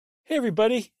Hey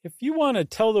everybody, if you want to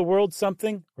tell the world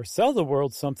something or sell the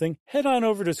world something, head on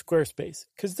over to Squarespace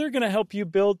because they're going to help you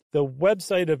build the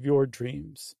website of your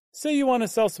dreams. Say you want to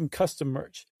sell some custom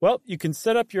merch. Well, you can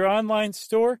set up your online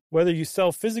store, whether you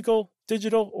sell physical,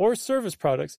 digital, or service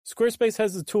products. Squarespace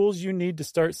has the tools you need to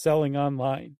start selling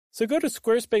online. So go to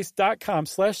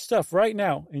squarespace.com/stuff right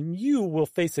now and you will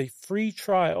face a free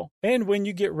trial. And when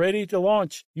you get ready to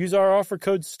launch, use our offer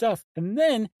code STUFF and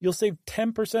then you'll save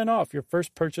 10% off your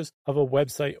first purchase of a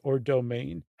website or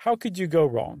domain. How could you go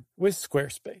wrong with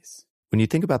Squarespace? When you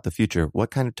think about the future,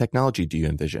 what kind of technology do you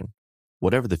envision?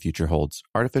 Whatever the future holds,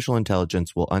 artificial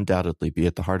intelligence will undoubtedly be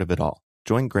at the heart of it all.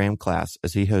 Join Graham Class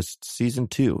as he hosts Season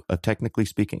 2 of Technically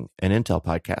Speaking, an Intel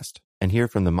podcast, and hear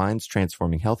from the minds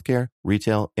transforming healthcare,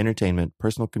 retail, entertainment,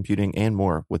 personal computing, and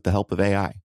more with the help of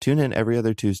AI. Tune in every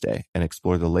other Tuesday and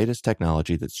explore the latest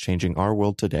technology that's changing our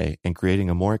world today and creating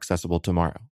a more accessible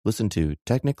tomorrow. Listen to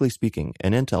Technically Speaking,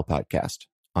 an Intel podcast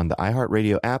on the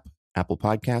iHeartRadio app, Apple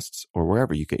Podcasts, or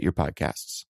wherever you get your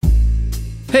podcasts.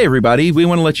 Hey everybody, we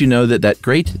want to let you know that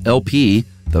great LP,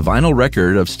 the vinyl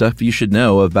record of stuff you should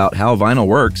know about how vinyl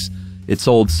works, it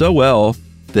sold so well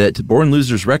that Born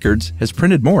Losers Records has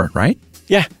printed more, right?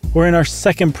 Yeah, we're in our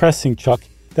second pressing, Chuck.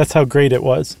 That's how great it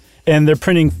was. And they're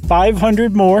printing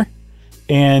 500 more,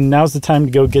 and now's the time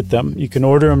to go get them. You can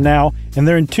order them now, and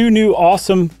they're in 2 new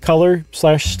awesome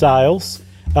color/styles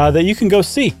that you can go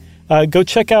see. Go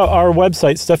check out our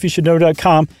website,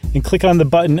 stuffyoushouldknow.com, and click on the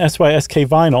button SYSK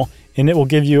Vinyl, and it will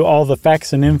give you all the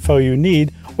facts and info you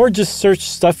need, or just search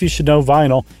Stuff You Should Know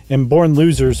Vinyl, and Born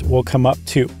Losers will come up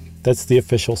too. That's the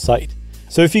official site.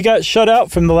 So if you got shut out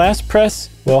from the last press,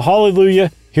 well,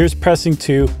 hallelujah, here's pressing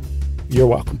 2. You're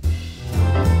welcome.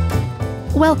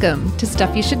 Welcome to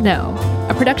Stuff You Should Know,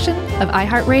 a production of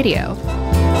iHeartRadio.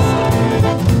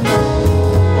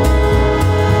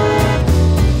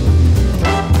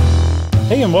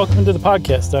 Hey, and welcome to the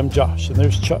podcast. I'm Josh, and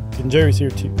there's Chuck, and Jerry's here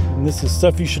too. And this is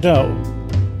Stuff You Should Know,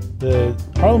 the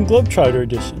Harlem Globetrotter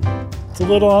edition. It's a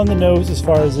little on the nose as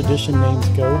far as edition names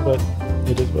go, but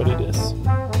it is what it is.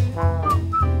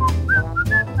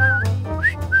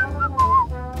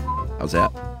 How's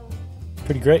that?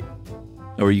 Pretty great.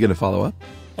 Oh, are you going to follow up?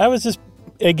 I was just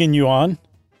egging you on.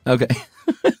 Okay.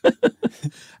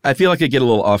 I feel like I get a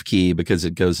little off key because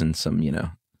it goes in some,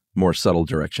 more subtle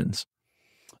directions.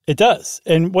 It does.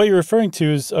 And what you're referring to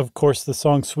is, of course, the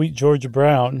song Sweet Georgia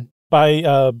Brown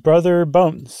by Brother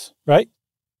Bones, right?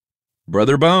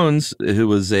 Brother Bones, who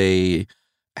was a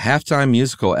halftime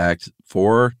musical act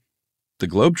for the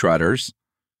Globetrotters,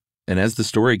 and as the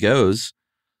story goes,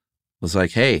 was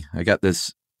like, hey, I got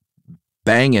this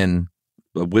banging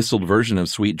whistled version of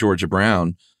Sweet Georgia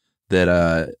Brown that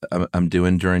I'm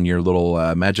doing during your little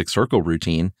Magic Circle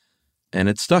routine, and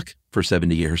it stuck for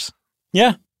 70 years.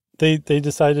 Yeah. They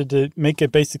decided to make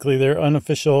it basically their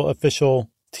unofficial,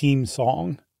 official team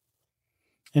song.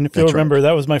 And if you'll remember,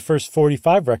 that was my first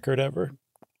 45 record ever.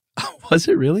 Was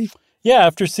it really? Yeah,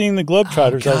 after seeing the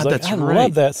Globetrotters, I was like, I right.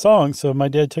 love that song. So my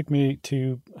dad took me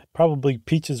to probably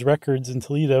Peaches Records in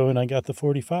Toledo, and I got the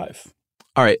 45.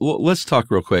 All right, well, let's talk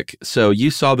real quick. So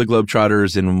you saw the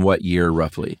Globetrotters in what year,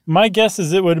 roughly? My guess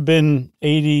is it would have been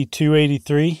 82,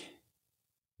 83.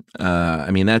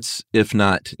 That's, if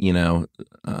not,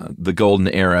 the golden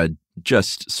era,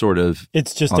 just sort of.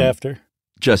 It's just after.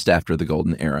 Just after the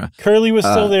golden era. Curly was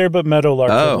still there, but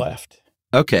Meadowlark had left.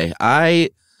 Okay.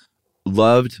 I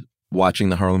loved watching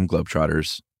the Harlem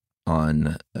Globetrotters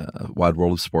on Wide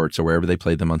World of Sports or wherever they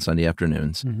played them on Sunday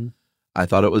afternoons. Mm-hmm. I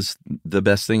thought it was the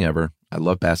best thing ever. I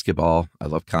love basketball. I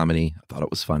love comedy. I thought it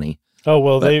was funny. Oh,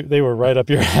 well, they were right up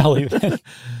your alley then.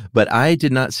 But I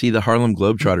did not see the Harlem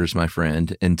Globetrotters, my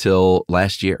friend, until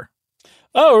last year.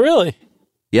 Oh, really?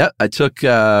 Yeah, I took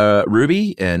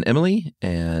Ruby and Emily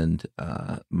and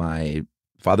my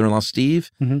father-in-law,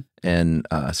 Steve, mm-hmm. and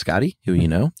Scotty, who you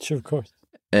know. Sure, of course.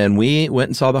 And we went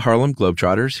and saw the Harlem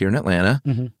Globetrotters here in Atlanta.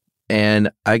 Mm-hmm.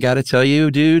 And I got to tell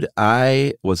you, dude,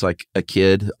 I was like a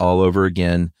kid all over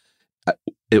again.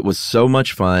 It was so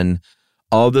much fun.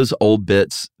 All those old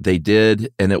bits they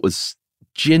did, and it was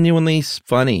genuinely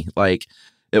funny. Like,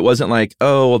 it wasn't like,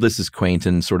 oh, well, this is quaint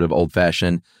and sort of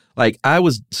old-fashioned. Like,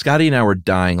 Scotty and I were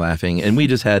dying laughing, and we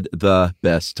just had the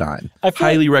best time. I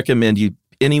highly recommend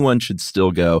anyone should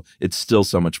still go. It's still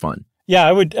so much fun. Yeah,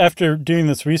 I would, after doing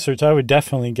this research, I would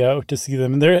definitely go to see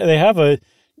them. And they have a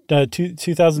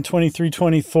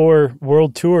 2023-24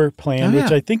 world tour planned,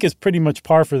 which I think is pretty much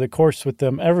par for the course with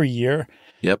them every year.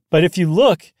 Yep. But if you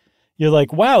look, you're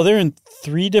like, wow, they're in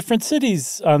 3 different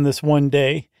cities on this one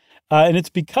day. And it's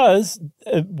because,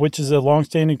 which is a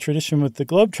longstanding tradition with the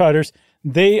Globetrotters,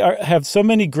 have so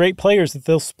many great players that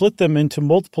they'll split them into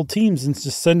multiple teams and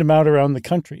just send them out around the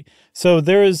country. So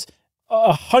there is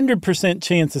 100%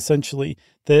 chance, essentially,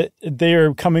 that they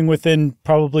are coming within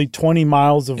probably 20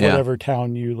 miles of whatever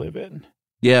town you live in.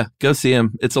 Yeah, go see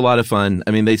them. It's a lot of fun.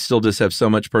 I mean, they still just have so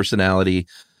much personality.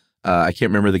 I can't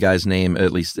remember the guy's name,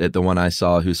 at least at the one I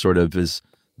saw, who sort of is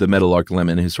the Meadowlark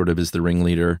Lemon, who sort of is the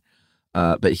ringleader.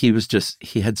 But he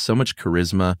had so much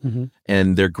charisma,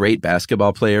 and they're great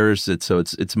basketball players.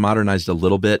 It's modernized a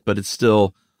little bit, but it's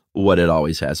still what it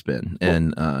always has been.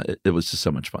 And it was just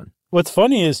so much fun. What's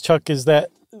funny is, Chuck, is that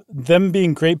them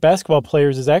being great basketball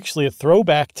players is actually a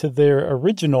throwback to their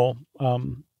original,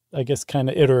 I guess, kind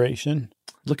of iteration.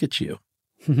 Look at you.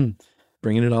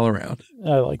 Bringing it all around.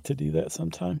 I like to do that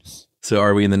sometimes. So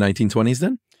are we in the 1920s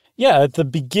then? Yeah, at the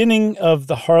beginning of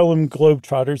the Harlem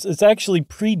Globetrotters. It actually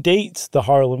predates the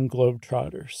Harlem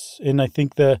Globetrotters in, I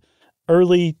think, the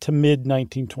early to mid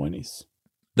 1920s.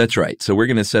 That's right. So we're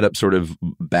going to set up sort of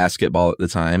basketball at the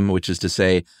time, which is to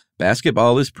say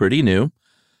basketball is pretty new.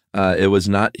 It was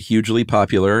not hugely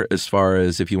popular as far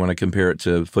as if you want to compare it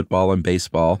to football and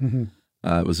baseball.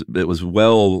 It was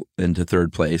well into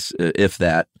third place, if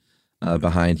that,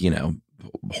 behind,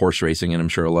 horse racing, and I'm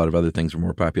sure a lot of other things were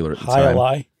more popular at the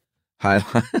time.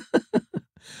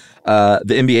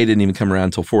 The NBA didn't even come around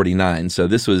until 49, so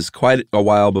this was quite a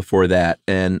while before that.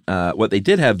 And what they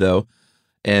did have, though,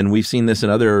 and we've seen this in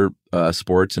other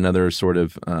sports and other sort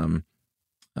of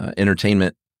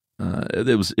entertainment,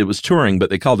 it was touring, but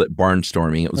they called it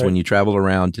barnstorming. It was when you traveled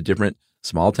around to different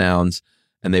small towns,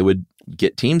 and they would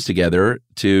get teams together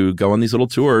to go on these little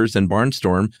tours and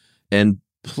barnstorm and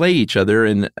play each other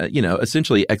in,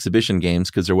 essentially exhibition games,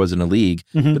 because there wasn't a league,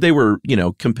 but they were,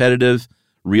 competitive,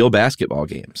 real basketball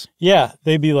games. Yeah.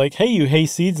 They'd be like, hey, you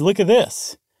hayseeds, look at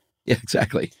this. Yeah,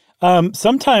 exactly.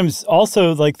 Sometimes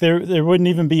also, like, there wouldn't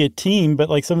even be a team, but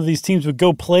like some of these teams would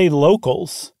go play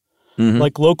locals,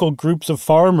 like local groups of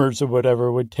farmers or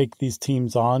whatever would take these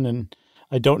teams on. And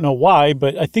I don't know why,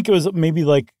 but I think it was maybe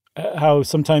like how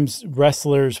sometimes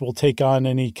wrestlers will take on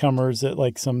any comers at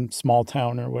like some small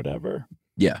town or whatever.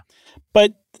 Yeah.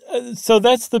 But so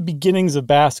that's the beginnings of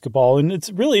basketball. And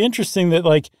it's really interesting that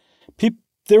like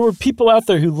there were people out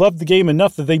there who loved the game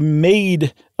enough that they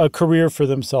made a career for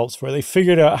themselves they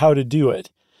figured out how to do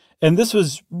it. And this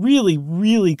was really,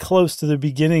 really close to the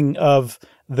beginning of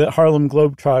the Harlem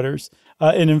Globetrotters.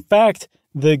 And in fact,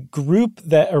 the group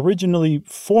that originally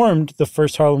formed the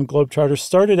first Harlem Globetrotters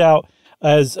started out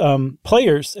as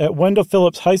players at Wendell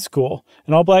Phillips High School,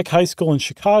 an all-black high school in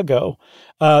Chicago,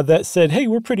 that said, hey,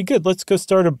 we're pretty good. Let's go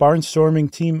start a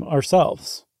barnstorming team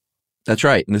ourselves. That's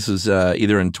right. And this was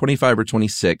either in 25 or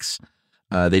 26.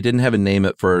 They didn't have a name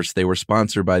at first. They were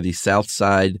sponsored by the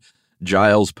Southside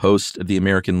Giles Post of the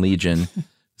American Legion.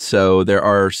 So there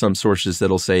are some sources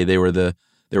that'll say they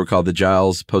were called the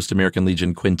Giles Post American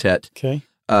Legion Quintet. Okay.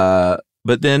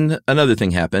 But then another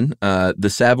thing happened. The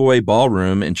Savoy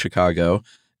Ballroom in Chicago,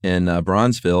 in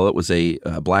Bronzeville, it was a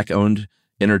Black-owned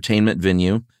entertainment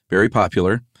venue, very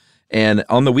popular. And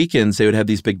on the weekends, they would have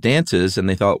these big dances, and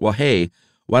they thought, well, hey,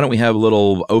 why don't we have a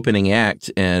little opening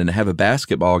act and have a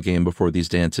basketball game before these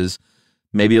dances?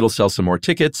 Maybe it'll sell some more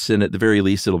tickets, and at the very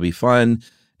least, it'll be fun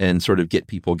and sort of get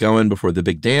people going before the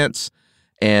big dance.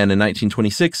 And in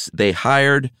 1926, they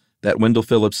hired that Wendell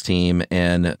Phillips team,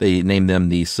 and they named them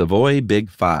the Savoy Big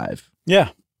Five. Yeah.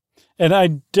 And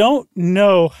I don't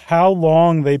know how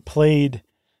long they played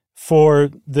for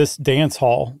this dance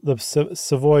hall, the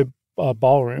Savoy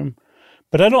Ballroom,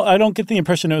 but I don't get the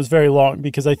impression it was very long,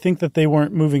 because I think that they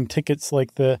weren't moving tickets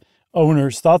like the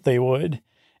owners thought they would.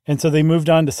 And so they moved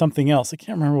on to something else. I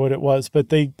can't remember what it was, but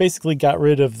they basically got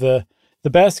rid of the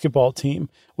basketball team,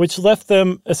 which left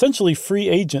them essentially free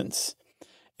agents.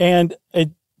 And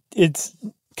it's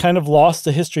kind of lost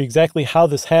to history exactly how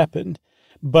this happened.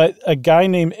 But a guy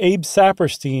named Abe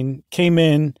Saperstein came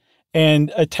in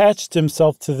and attached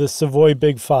himself to the Savoy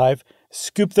Big Five,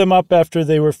 scooped them up after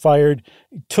they were fired,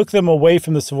 took them away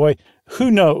from the Savoy. Who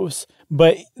knows?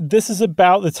 But this is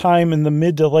about the time in the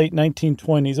mid to late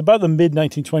 1920s, about the mid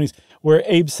 1920s, where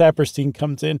Abe Saperstein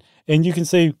comes in. And you can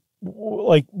say,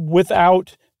 like,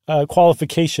 without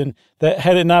qualification, that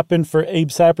had it not been for Abe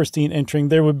Saperstein entering,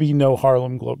 there would be no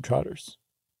Harlem Globetrotters.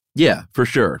 Yeah, for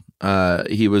sure.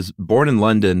 He was born in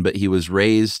London, but he was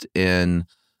raised in,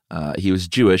 he was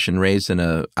Jewish and raised in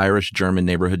a Irish-German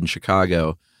neighborhood in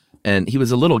Chicago. And he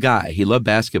was a little guy. He loved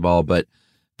basketball, but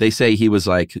they say he was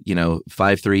like, 5'3",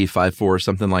 5'4",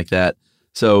 something like that.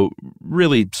 So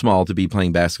really small to be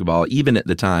playing basketball, even at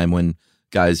the time when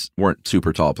guys weren't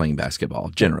super tall playing basketball,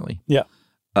 generally. Yeah.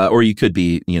 Or you could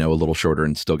be, a little shorter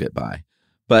and still get by.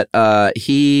 But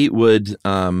he would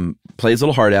play his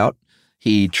little heart out.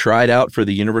 He tried out for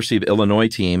the University of Illinois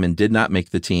team and did not make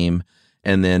the team,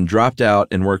 and then dropped out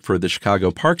and worked for the Chicago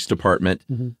Parks Department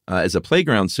as a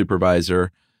playground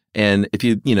supervisor. And if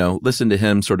you listen to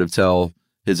him sort of tell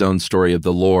his own story of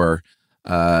the lore,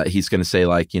 he's going to say,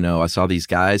 like, I saw these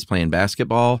guys playing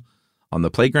basketball on the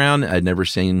playground. I'd never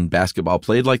seen basketball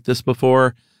played like this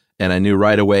before. And I knew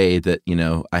right away that,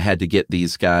 I had to get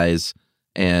these guys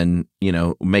and,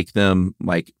 make them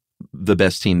like the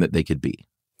best team that they could be.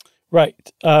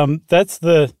 Right. That's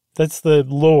the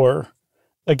lore.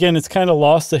 Again, it's kind of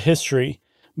lost to history,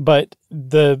 but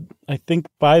I think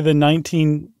by the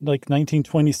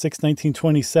 1926,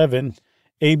 1927,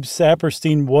 Abe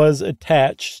Saperstein was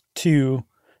attached to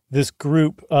this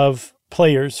group of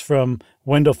players from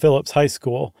Wendell Phillips High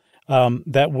School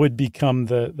that would become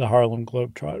the Harlem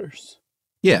Globetrotters.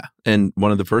 Yeah, and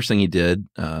one of the first thing he did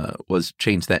was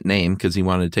change that name because he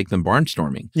wanted to take them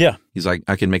barnstorming. Yeah. He's like,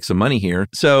 I can make some money here.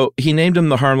 So he named them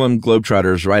the Harlem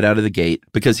Globetrotters right out of the gate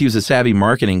because he was a savvy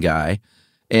marketing guy.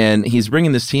 And he's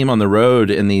bringing this team on the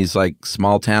road in these like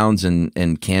small towns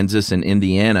in Kansas and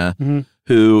Indiana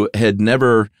who had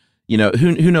never,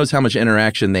 who knows how much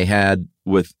interaction they had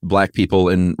with black people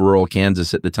in rural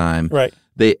Kansas at the time. Right.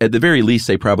 They, at the very least,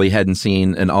 they probably hadn't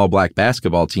seen an all-black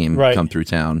basketball team come through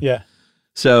town. Yeah.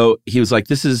 So he was like,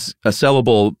 this is a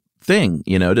sellable thing,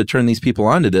 to turn these people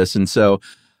onto this. And so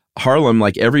Harlem,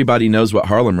 like everybody knows what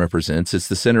Harlem represents. It's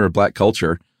the center of black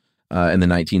culture in the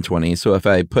 1920s. So if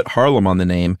I put Harlem on the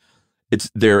name,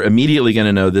 they're immediately going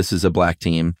to know this is a black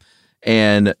team.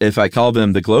 And if I call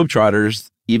them the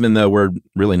Globetrotters, even though we're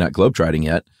really not globetrotting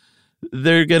yet,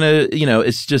 they're going to,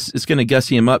 it's going to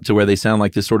gussy them up to where they sound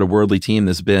like this sort of worldly team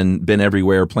that's been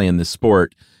everywhere playing this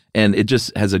sport. And it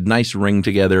just has a nice ring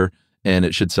together. And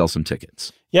it should sell some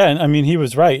tickets. Yeah, and I mean, he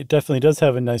was right. It definitely does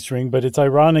have a nice ring, but it's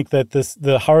ironic that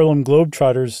the Harlem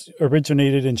Globetrotters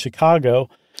originated in Chicago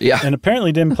and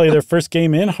apparently didn't play their first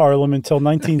game in Harlem until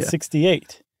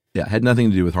 1968. Yeah, it had nothing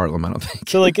to do with Harlem, I don't think.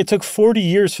 So, like, it took 40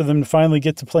 years for them to finally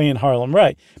get to play in Harlem,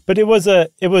 right? But it was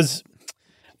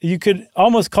you could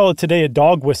almost call it today a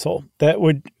dog whistle that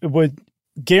would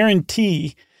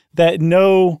guarantee that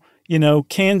no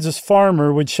Kansas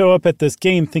farmer would show up at this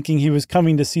game thinking he was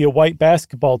coming to see a white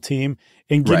basketball team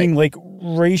and getting like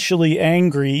racially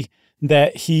angry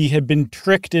that he had been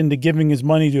tricked into giving his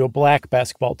money to a black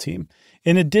basketball team.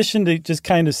 In addition to just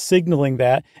kind of signaling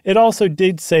that, it also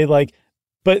did say like,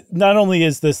 but not only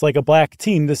is this like a black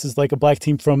team, this is like a black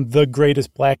team from the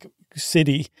greatest black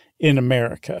city in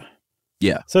America.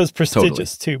 Yeah. So it's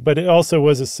prestigious too, but it also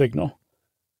was a signal.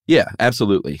 Yeah,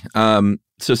 absolutely.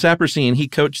 So Saperstein,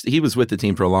 he was with the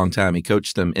team for a long time. He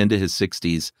coached them into his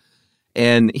 60s.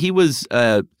 And he was,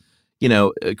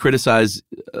 criticized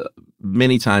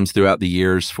many times throughout the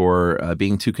years for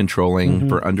being too controlling,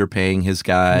 for underpaying his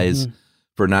guys,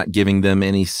 for not giving them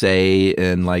any say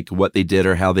in like what they did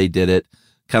or how they did it.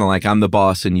 Kind of like, I'm the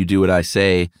boss and you do what I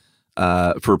say,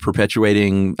 for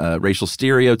perpetuating racial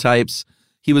stereotypes.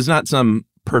 He was not some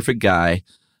perfect guy,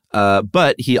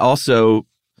 but he also,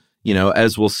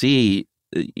 as we'll see,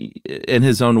 in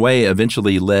his own way,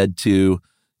 eventually led to,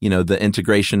 the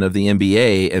integration of the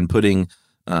NBA and putting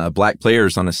black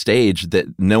players on a stage that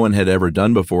no one had ever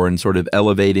done before and sort of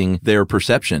elevating their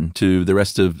perception to the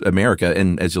rest of America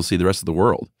and, as you'll see, the rest of the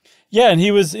world. Yeah, and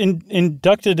he was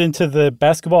inducted into the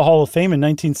Basketball Hall of Fame in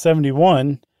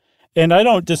 1971, and I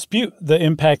don't dispute the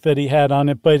impact that he had on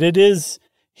it, but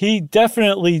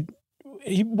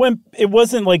it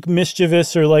wasn't like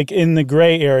mischievous or like in the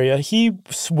gray area. He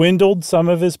swindled some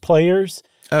of his players.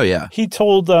 Oh, yeah. He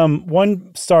told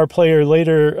one star player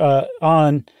later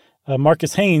on,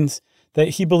 Marcus Haynes, that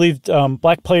he believed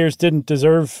black players didn't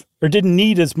deserve or didn't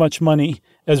need as much money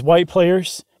as white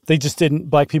players.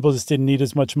 Black people just didn't need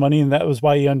as much money, and that was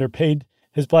why he underpaid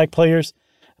his black players.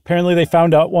 Apparently they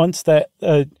found out once that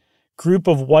a group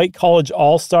of white college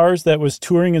all-stars that was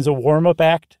touring as a warm-up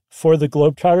act for the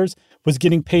Globetrotters was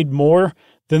getting paid more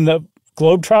than the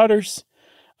Globetrotters.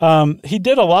 He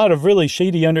did a lot of really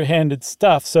shady, underhanded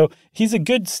stuff. So he's a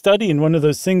good study in one of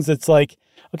those things that's like,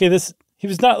 okay, he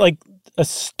was not like a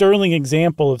sterling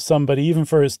example of somebody, even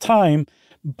for his time,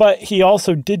 but he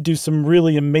also did do some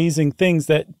really amazing things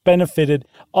that benefited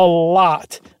a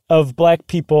lot of black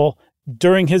people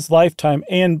during his lifetime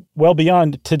and well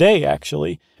beyond today,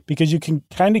 actually, because you can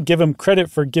kind of give him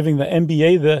credit for giving the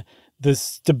NBA the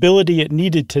stability it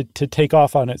needed to take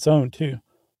off on its own, too.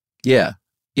 Yeah.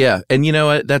 Yeah. And you know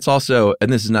what? That's also,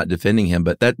 and this is not defending him,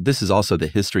 but this is also the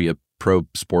history of pro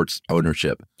sports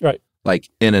ownership. Right. Like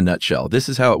in a nutshell, this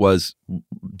is how it was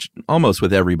almost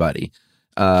with everybody.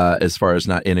 as far as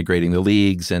not integrating the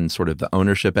leagues and sort of the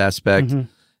ownership aspect.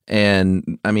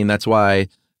 And I mean, that's why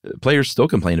players still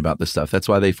complain about this stuff. That's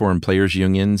why they form players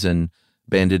unions and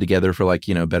banded together for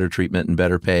better treatment and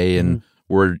better pay. And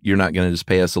where you're not going to just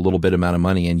pay us a little bit amount of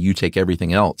money and you take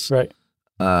everything else. Right.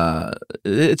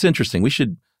 It's interesting. We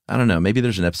should, I don't know, maybe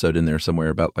there's an episode in there somewhere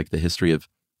about the history of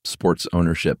sports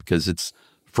ownership, because it's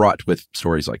fraught with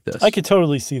stories like this. I could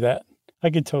totally see that.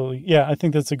 Yeah, I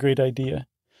think that's a great idea.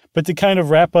 But to kind of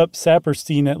wrap up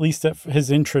Saperstein, at least at his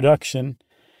introduction,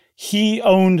 he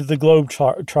owned the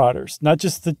Globetrotters, not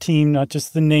just the team, not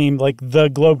just the name, like the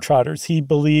Globetrotters. He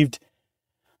believed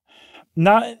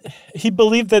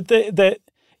that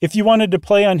if you wanted to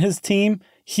play on his team,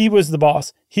 he was the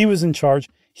boss. He was in charge.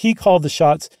 He called the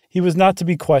shots. He was not to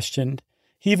be questioned.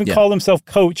 He even called himself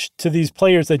coach to these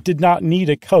players that did not need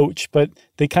a coach, but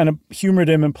they kind of humored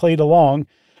him and played along.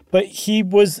 But he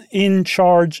was in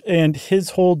charge, and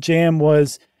his whole jam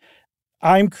was,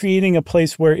 I'm creating a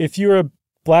place where if you're a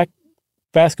black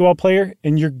basketball player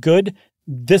and you're good,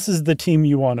 this is the team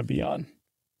you want to be on.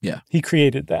 Yeah. He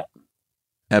created that.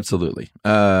 Absolutely.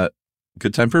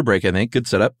 Good time for a break, I think. Good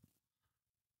setup.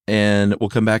 And we'll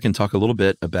come back and talk a little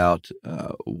bit about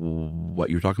what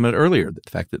you were talking about earlier, the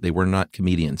fact that they were not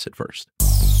comedians at first.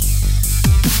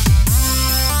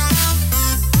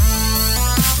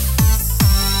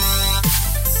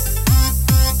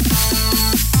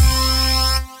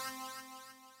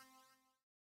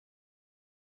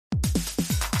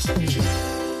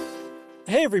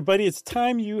 Hey everybody, it's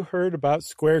time you heard about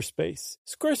Squarespace.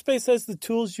 Squarespace has the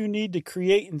tools you need to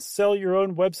create and sell your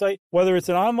own website. Whether it's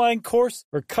an online course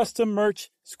or custom merch,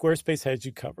 Squarespace has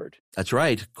you covered. That's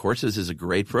right. Courses is a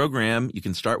great program. You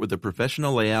can start with a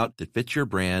professional layout that fits your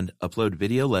brand, upload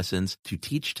video lessons to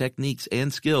teach techniques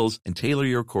and skills, and tailor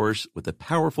your course with a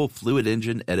powerful Fluid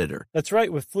Engine editor. That's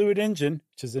right. With Fluid Engine,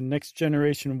 which is a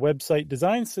next-generation website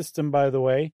design system, by the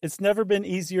way, it's never been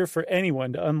easier for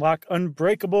anyone to unlock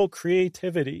unbreakable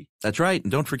creativity. That's right.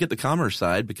 And don't forget the commerce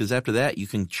side, because after that, you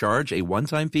can charge a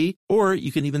one-time fee, or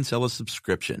you can even sell a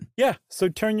subscription. Yeah, so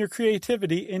turn your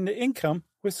creativity into income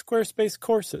with Squarespace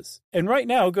courses. And right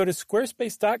now, go to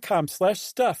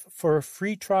squarespace.com/stuff for a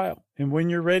free trial. And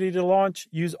when you're ready to launch,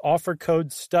 use offer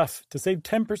code STUFF to save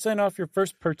 10% off your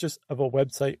first purchase of a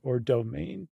website or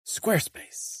domain.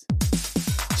 Squarespace.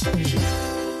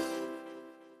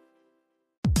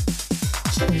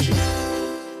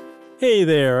 Hey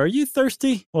there, are you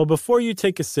thirsty? Well, before you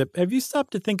take a sip, have you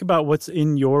stopped to think about what's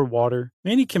in your water?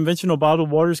 Many conventional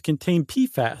bottled waters contain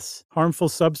PFAS, harmful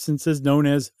substances known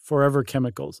as forever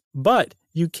chemicals. But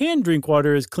you can drink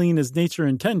water as clean as nature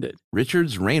intended.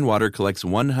 Richard's Rainwater collects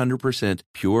 100%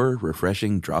 pure,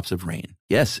 refreshing drops of rain.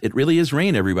 Yes, it really is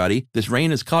rain, everybody. This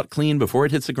rain is caught clean before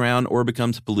it hits the ground or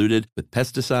becomes polluted with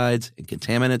pesticides and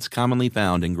contaminants commonly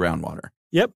found in groundwater.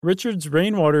 Yep, Richard's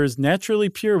Rainwater is naturally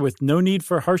pure with no need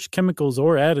for harsh chemicals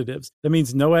or additives. That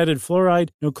means no added fluoride,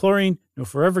 no chlorine, no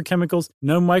forever chemicals,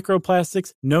 no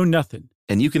microplastics, no nothing.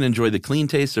 And you can enjoy the clean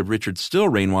taste of Richard's still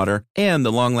rainwater and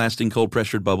the long-lasting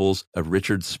cold-pressured bubbles of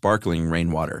Richard's sparkling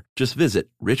rainwater. Just visit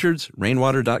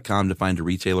richardsrainwater.com to find a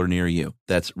retailer near you.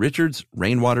 That's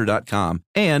richardsrainwater.com.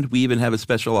 And we even have a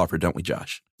special offer, don't we,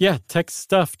 Josh? Yeah, text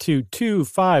STUFF to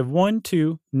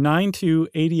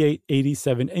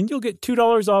 2512928887, and you'll get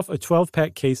 $2 off a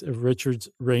 12-pack case of Richard's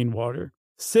Rainwater.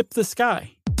 Sip the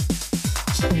sky.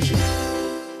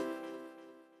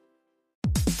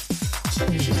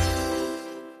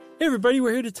 Hey everybody,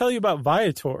 we're here to tell you about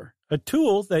Viator, a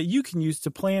tool that you can use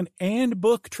to plan and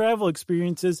book travel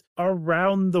experiences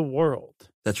around the world.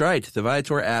 That's right. The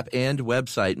Viator app and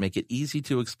website make it easy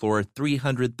to explore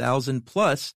 300,000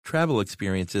 plus travel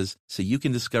experiences so you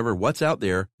can discover what's out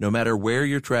there no matter where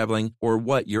you're traveling or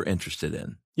what you're interested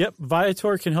in. Yep,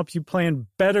 Viator can help you plan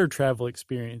better travel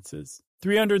experiences.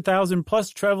 300,000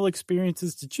 plus travel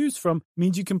experiences to choose from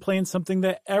means you can plan something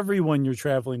that everyone you're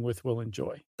traveling with will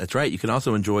enjoy. That's right. You can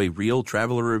also enjoy real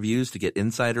traveler reviews to get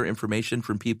insider information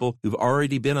from people who've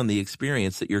already been on the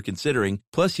experience that you're considering.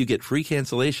 Plus, you get free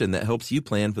cancellation that helps you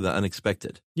plan for the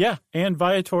unexpected. Yeah, and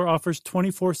Viator offers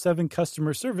 24/7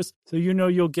 customer service, so you know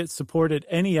you'll get support at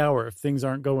any hour if things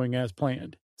aren't going as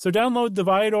planned. So download the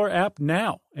Viator app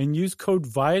now and use code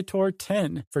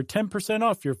Viator10 for 10%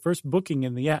 off your first booking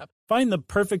in the app. Find the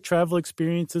perfect travel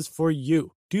experiences for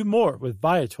you. Do more with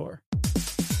Viator.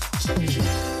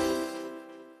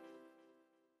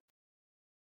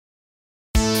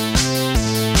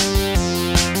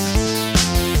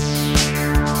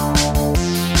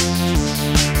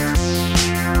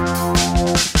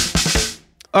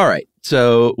 All right.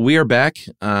 So we are back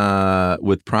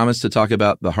with promise to talk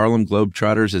about the Harlem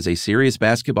Globetrotters as a serious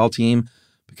basketball team,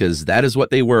 because that is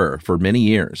what they were for many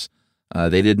years.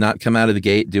 They did not come out of the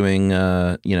gate doing,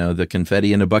 the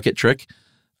confetti in a bucket trick.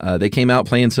 They came out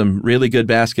playing some really good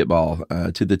basketball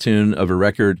to the tune of a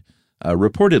record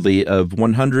reportedly of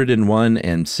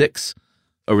 101-6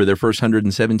 over their first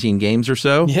 117 games or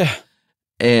so. Yeah.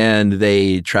 And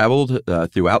they traveled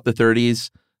throughout the 30s.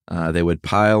 They would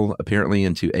pile apparently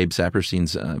into Abe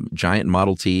Saperstein's giant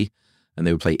Model T, and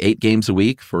they would play 8 games a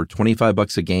week for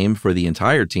 $25 a game for the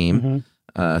entire team.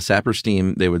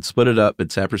 Saperstein, they would split it up, but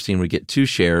Saperstein would get 2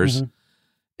 shares.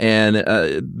 And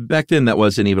back then, that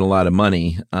wasn't even a lot of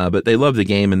money, but they loved the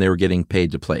game and they were getting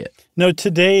paid to play it. No,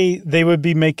 today they would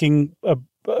be making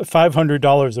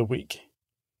 $500 a week.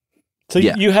 So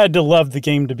you had to love the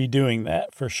game to be doing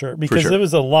that for sure, because it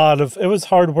was it was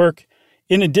hard work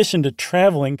in addition to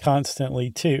traveling constantly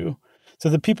too. So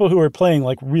the people who were playing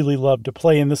really loved to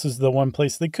play, and this is the one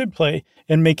place they could play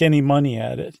and make any money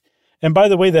at it. And by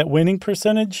the way, that winning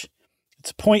percentage,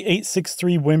 it's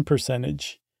 0.863 win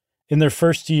percentage in their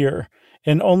first year.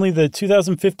 And only the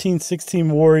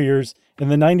 2015-16 Warriors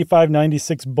and the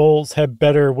 95-96 Bulls had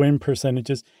better win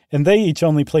percentages. And they each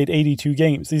only played 82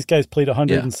 games. These guys played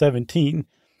 117.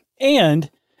 And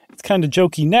it's kind of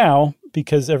jokey now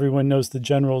because everyone knows the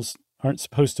Generals aren't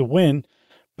supposed to win.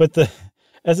 But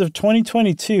as of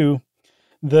 2022,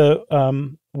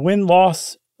 the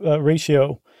win-loss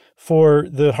ratio for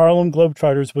the Harlem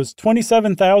Globetrotters was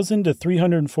 27,000 to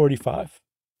 345.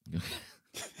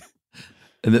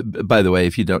 And by the way,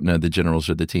 if you don't know, the Generals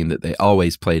are the team that they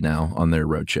always play now on their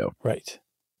road show. Right.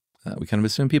 We kind of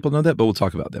assume people know that, but we'll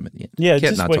talk about them at the end. Yeah,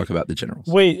 Can't not talk about the Generals.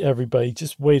 Wait, everybody.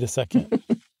 Just wait a second.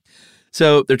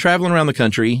 So they're traveling around the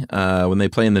country. When they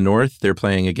play in the North, they're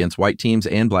playing against white teams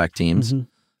and black teams.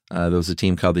 There was a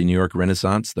team called the New York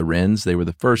Renaissance, the Wrens. They were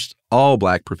the first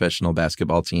all-black professional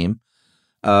basketball team.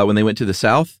 When they went to the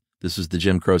South, this was the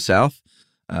Jim Crow South.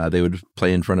 They would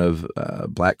play in front of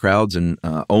black crowds and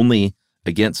only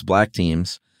against black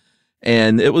teams,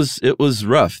 and it was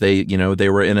rough. They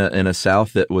were in a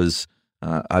South that was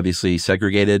obviously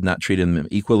segregated, not treating them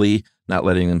equally, not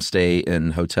letting them stay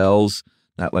in hotels,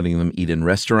 not letting them eat in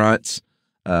restaurants.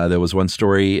 There was one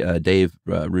story, Dave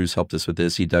Roos helped us with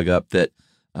this. He dug up that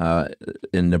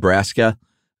in Nebraska,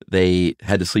 they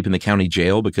had to sleep in the county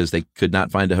jail because they could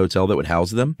not find a hotel that would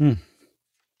house them.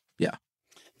 Yeah.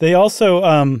 They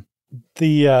also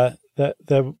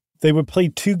they would play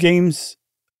 2 games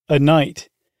a night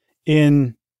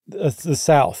in the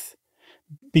South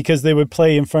because they would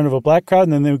play in front of a black crowd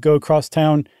and then they would go across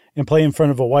town and play in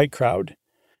front of a white crowd.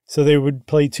 So they would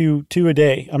play two a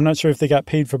day. I'm not sure if they got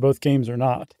paid for both games or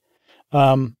not.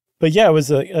 But yeah, it was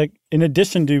in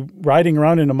addition to riding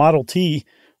around in a Model T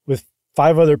with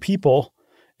 5 other people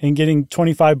and getting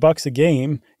 $25 a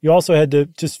game, you also had to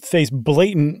just face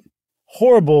blatant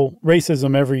horrible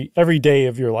racism every day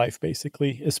of your life,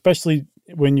 basically, especially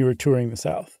when you were touring the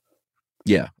South.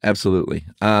 Yeah, absolutely.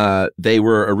 They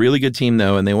were a really good team,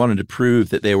 though, and they wanted to prove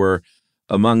that they were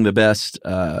among the best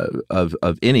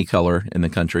of any color in the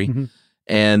country.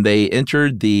 And they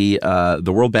entered the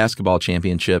World Basketball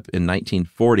Championship in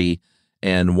 1940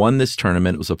 and won this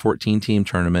tournament. It was a 14-team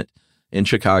tournament in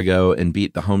Chicago and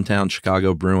beat the hometown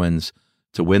Chicago Bruins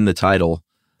to win the title.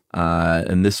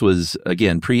 And this was,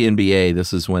 again, pre-NBA.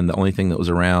 This is when the only thing that was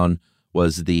around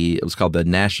was it was called the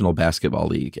National Basketball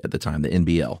League at the time, the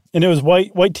NBL. And it was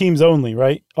white teams only,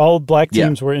 right? All black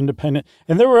teams were independent.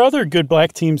 And there were other good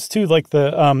black teams too, like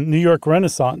the New York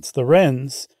Renaissance, the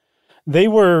Wrens. They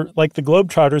were like the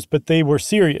Globetrotters, but they were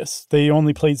serious. They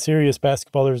only played serious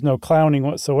basketball. There was no clowning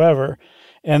whatsoever.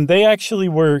 And they actually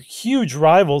were huge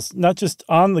rivals, not just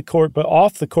on the court, but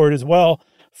off the court as well,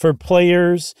 for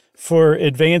players, for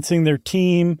advancing their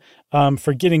team,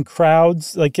 for getting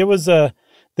crowds. Like it was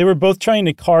they were both trying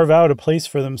to carve out a place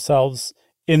for themselves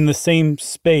in the same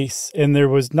space, and there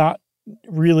was not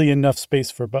really enough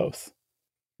space for both.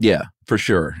 Yeah, for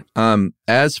sure.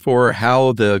 As for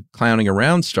how the clowning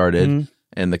around started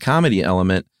and the comedy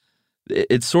element,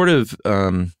 it sort of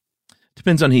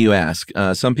depends on who you ask.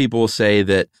 Some people will say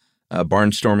that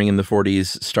barnstorming in the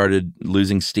 40s started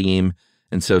losing steam,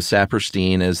 and so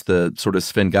Saperstein, as the sort of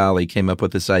Svengali, came up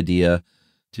with this idea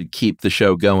to keep the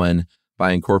show going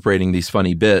by incorporating these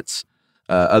funny bits.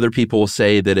 Other people will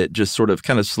say that it just sort of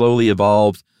kind of slowly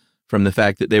evolved from the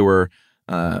fact that they were,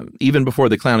 even before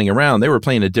the clowning around, they were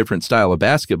playing a different style of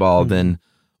basketball than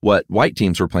what white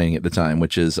teams were playing at the time,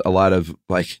 which is a lot of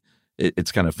like,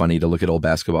 it's kind of funny to look at old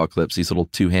basketball clips, these little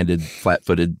two-handed,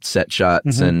 flat-footed set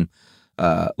shots and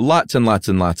lots and lots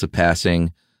and lots of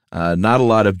passing, not a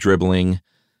lot of dribbling.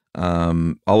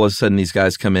 All of a sudden, these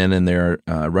guys come in and they're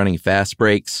running fast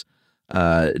breaks.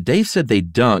 Dave said they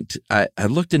dunked. I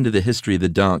looked into the history of the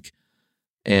dunk,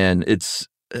 and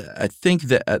I think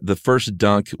that the first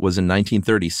dunk was in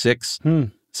 1936.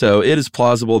 So it is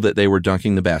plausible that they were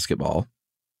dunking the basketball.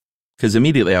 Because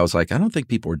immediately I was like, I don't think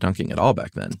people were dunking at all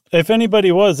back then. If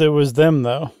anybody was, it was them,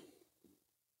 though.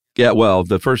 Yeah, well,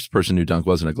 the first person who dunked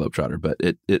wasn't a Globetrotter, but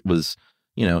it was,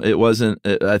 it wasn't,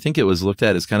 I think it was looked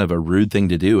at as kind of a rude thing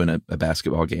to do in a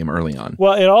basketball game early on.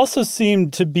 Well, it also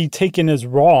seemed to be taken as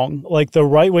wrong. Like the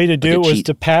right way to do it was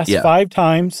to pass 5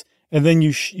 times, and then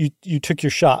you took your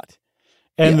shot.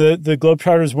 And the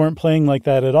Globetrotters weren't playing like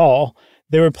that at all.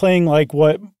 They were playing like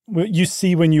what you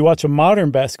see when you watch a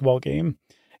modern basketball game.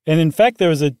 And in fact, there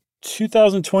was a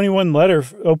 2021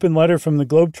 open letter from the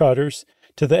Globetrotters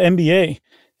to the NBA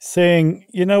saying,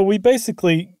 we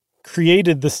basically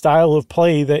created the style of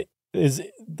play that is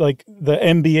like the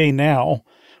NBA now.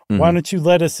 Mm-hmm. Why don't you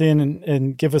let us in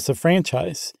and give us a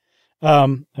franchise?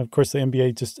 Of course, the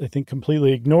NBA just, I think,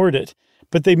 completely ignored it.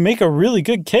 But they make a really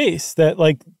good case that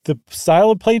like the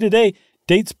style of play today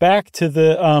dates back to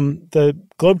the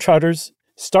Globetrotters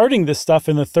starting this stuff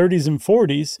in the 30s and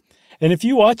 40s. And if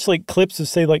you watch like clips of,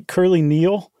 say, like Curly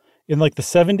Neal in like the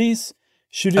 70s,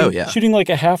 shooting like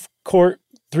a half-court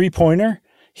three-pointer,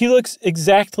 he looks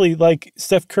exactly like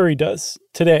Steph Curry does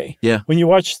today. Yeah. When you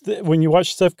watch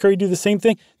Steph Curry do the same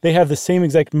thing, they have the same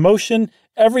exact motion.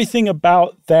 Everything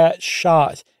about that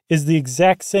shot is the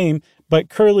exact same, but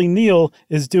Curly Neal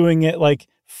is doing it like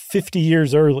 50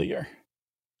 years earlier.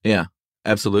 Yeah.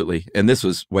 Absolutely. And this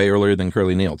was way earlier than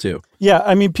Curly Neal, too. Yeah.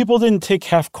 I mean, people didn't take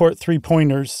half-court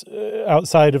three-pointers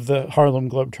outside of the Harlem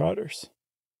Globetrotters.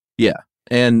 Yeah.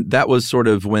 And that was sort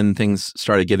of when things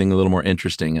started getting a little more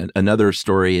interesting. Another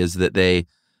story is that they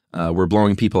were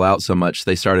blowing people out so much,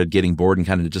 they started getting bored and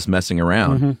kind of just messing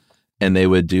around. Mm-hmm. And they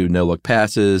would do no-look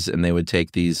passes, and they would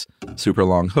take these super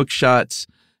long hook shots,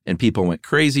 and people went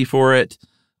crazy for it.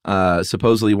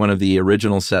 Supposedly one of the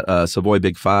original Savoy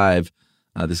Big Five,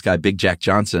 this guy, Big Jack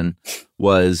Johnson,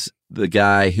 was the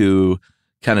guy who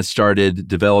kind of started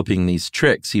developing these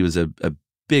tricks. He was a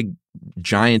big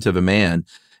giant of a man,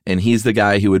 and he's the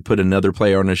guy who would put another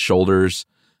player on his shoulders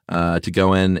to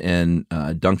go in and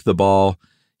dunk the ball.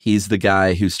 He's the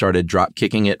guy who started drop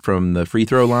kicking it from the free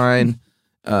throw line.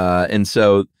 And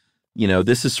so,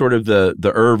 this is sort of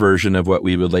the version of what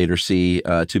we would later see,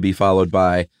 to be followed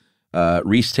by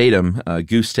Reese Tatum,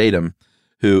 Goose Tatum,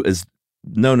 who is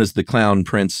known as the clown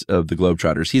prince of the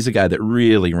Globetrotters. He's a guy that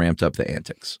really ramped up the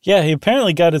antics. Yeah, he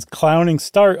apparently got his clowning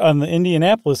start on the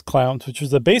Indianapolis Clowns, which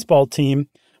was a baseball team,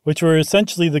 which were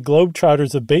essentially the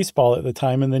Globetrotters of baseball at the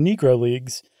time in the Negro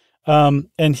Leagues.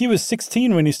 And he was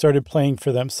 16 when he started playing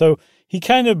for them. So he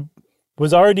kind of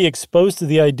was already exposed to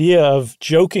the idea of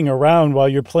joking around while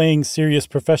you're playing serious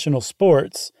professional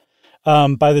sports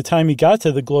by the time he got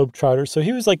to the Globetrotters. So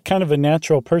he was like kind of a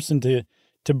natural person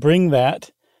to bring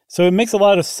that. So it makes a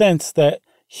lot of sense that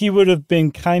he would have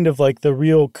been kind of like the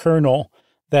real kernel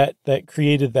that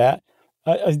created that.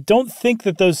 I don't think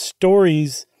that those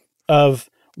stories of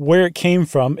where it came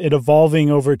from, it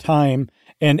evolving over time,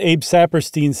 and Abe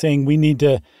Saperstein saying we need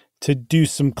to do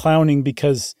some clowning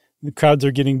because the crowds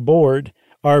are getting bored,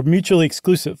 are mutually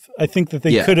exclusive. I think that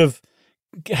they could have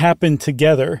happened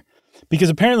together because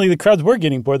apparently the crowds were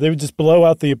getting bored. They would just blow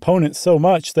out the opponent so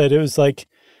much that it was like,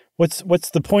 what's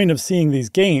the point of seeing these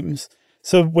games?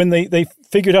 So when they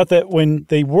figured out that when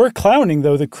they were clowning,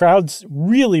 though, the crowds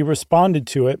really responded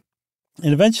to it.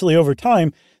 And eventually over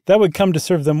time, that would come to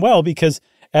serve them well because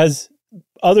as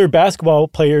other basketball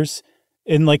players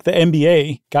in like the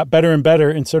NBA got better and better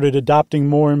and started adopting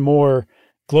more and more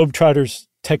Globetrotters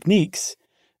techniques,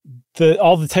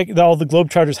 all the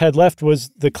Globetrotters had left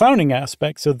was the clowning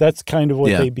aspect. So that's kind of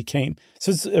what they became.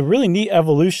 So it's a really neat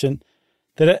evolution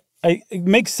that it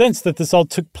makes sense that this all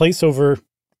took place over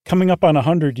coming up on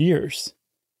 100 years.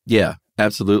 Yeah,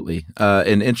 absolutely.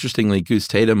 And interestingly, Goose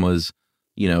Tatum was,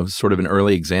 sort of an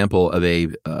early example of a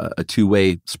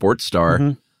two-way sports star.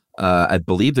 Mm-hmm. I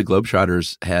believe the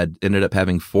Globetrotters had ended up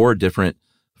having 4 different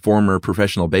former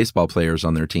professional baseball players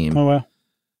on their team. Oh, wow.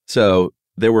 So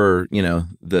there were,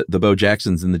 the Bo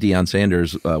Jacksons and the Deion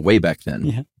Sanders way back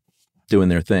then doing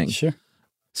their thing. Sure.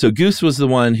 So Goose was the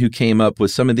one who came up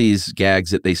with some of these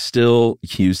gags that they still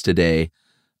use today.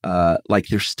 Like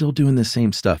they're still doing the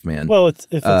same stuff, man. Well, if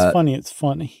it's funny, it's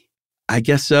funny. I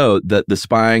guess so. The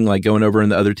spying, like going over in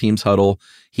the other team's huddle,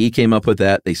 he came up with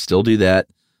that. They still do that.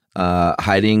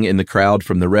 Hiding in the crowd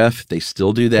from the ref, they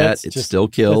still do that. It still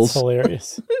kills. That's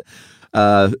hilarious.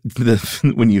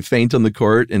 When you faint on the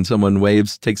court and someone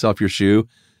takes off your shoe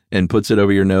and puts it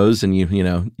over your nose and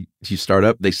you start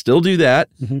up, they still do that.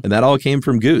 Mm-hmm. And that all came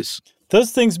from Goose.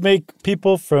 Those things make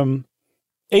people from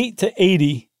 8 to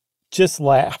 80, just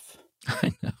laugh.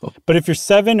 I know. But if you're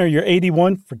 7 or you're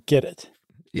 81, forget it.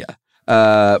 Yeah.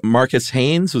 Marcus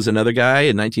Haynes was another guy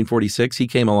in 1946. He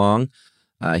came along.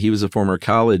 He was a former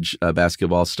college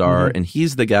basketball star, and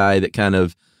he's the guy that kind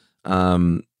of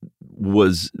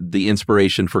was the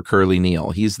inspiration for Curly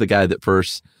Neal. He's the guy that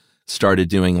first started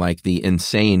doing like the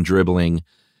insane dribbling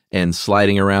and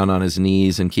sliding around on his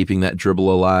knees and keeping that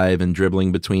dribble alive and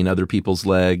dribbling between other people's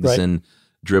legs and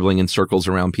dribbling in circles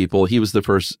around people. He was the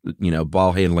first,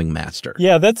 ball handling master.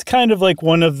 Yeah, that's kind of like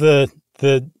one of the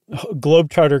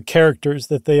Globetrotter characters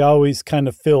that they always kind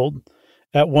of filled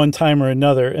at one time or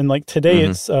another. And like today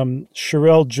it's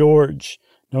Sherelle George,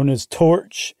 known as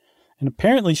Torch. And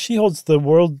apparently she holds the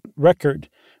world record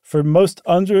for most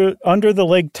under the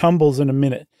leg tumbles in a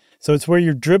minute. So it's where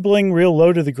you're dribbling real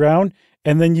low to the ground,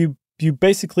 and then you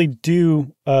basically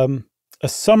do a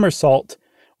somersault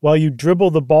while you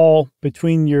dribble the ball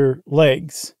between your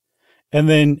legs. And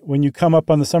then when you come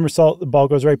up on the somersault, the ball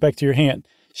goes right back to your hand.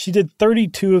 She did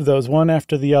 32 of those, one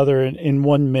after the other in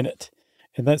 1 minute.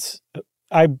 And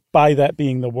I buy that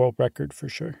being the world record for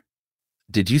sure.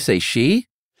 Did you say she?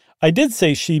 I did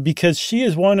say she because she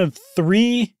is one of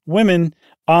 3 women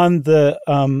on the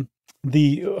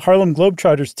Harlem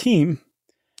Globetrotters team.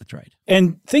 That's right.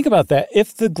 And think about that.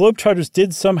 If the Globetrotters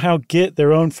did somehow get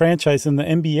their own franchise in the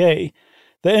NBA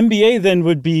then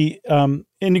would be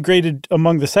integrated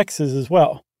among the sexes as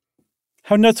well.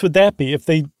 How nuts would that be if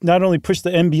they not only push the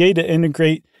NBA to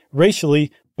integrate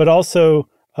racially, but also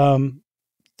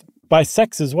by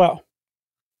sex as well?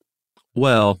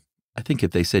 Well, I think if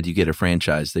they said you get a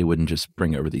franchise, they wouldn't just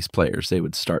bring over these players. They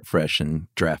would start fresh and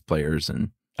draft players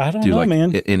and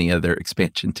man. Any other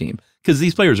expansion team. Because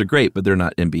these players are great, but they're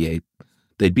not NBA.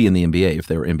 They'd be in the NBA if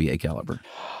they were NBA caliber.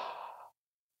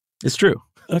 It's true.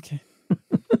 Okay.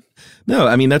 No,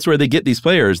 I mean, that's where they get these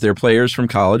players. They're players from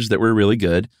college that were really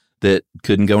good that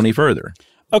couldn't go any further.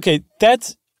 Okay,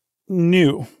 that's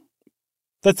new.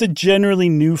 That's a generally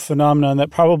new phenomenon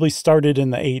that probably started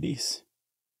in the 80s.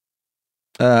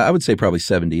 I would say probably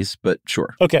 70s, but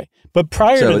sure. Okay, but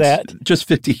prior to that... just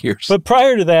 50 years. But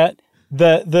prior to that,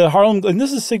 the Harlem... And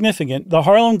this is significant. The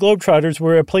Harlem Globetrotters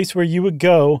were a place where you would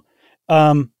go.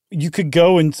 You could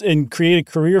go and create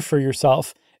a career for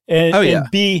yourself. And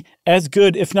be as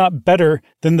good, if not better,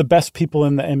 than the best people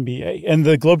in the NBA. And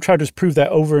the Globetrotters proved that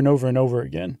over and over and over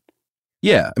again.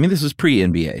 Yeah. I mean, this was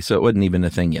pre-NBA, so it wasn't even a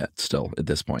thing yet still at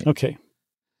this point. Okay.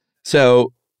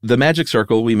 So the Magic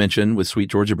Circle we mentioned with Sweet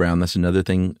Georgia Brown, that's another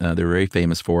thing they're very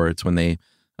famous for. It's when they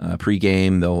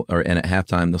pregame and at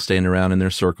halftime, they'll stand around in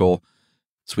their circle.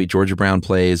 Sweet Georgia Brown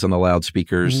plays on the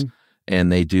loudspeakers, and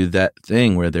they do that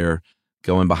thing where they're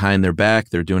going behind their back.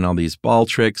 They're doing all these ball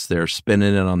tricks. They're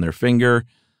spinning it on their finger.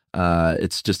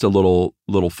 It's just a little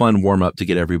fun warm up to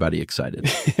get everybody excited.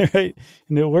 Right.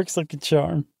 And it works like a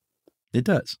charm. It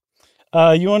does.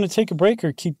 You want to take a break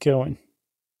or keep going?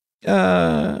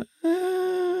 Let's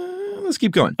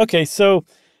keep going. Okay. So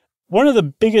one of the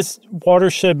biggest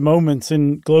watershed moments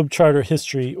in Globetrotter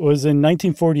history was in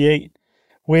 1948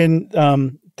 when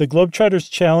the Globetrotters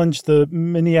challenged the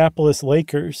Minneapolis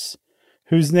Lakers,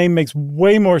 whose name makes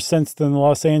way more sense than the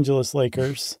Los Angeles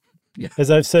Lakers,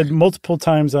 as I've said multiple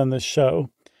times on this show,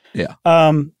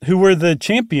 who were the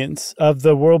champions of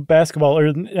the World Basketball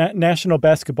or National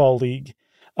Basketball League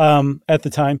at the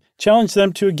time, challenged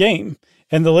them to a game.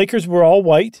 And the Lakers were all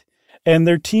white, and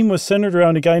their team was centered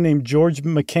around a guy named George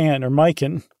McCann or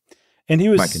Mikan. And he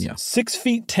was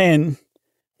 6'10",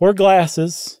 wore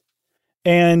glasses,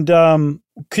 and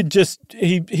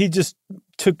he just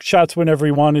took shots whenever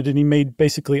he wanted, and he made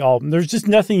basically all of them. There's just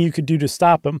nothing you could do to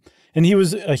stop him. And he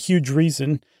was a huge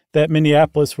reason that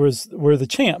Minneapolis were the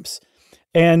champs.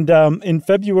 And in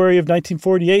February of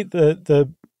 1948,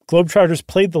 the Globetrotters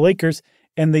played the Lakers,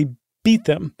 and they beat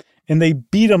them. And they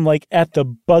beat them like at the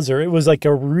buzzer. It was like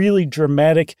a really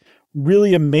dramatic,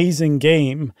 really amazing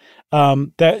game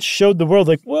that showed the world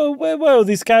like, whoa,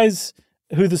 these guys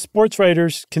who the sports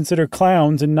writers consider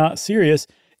clowns and not serious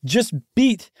just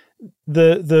beat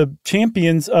the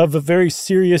champions of a very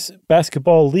serious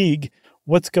basketball league.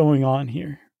 What's going on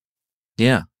here?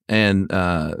 Yeah. And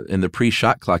in the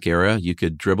pre-shot clock era, you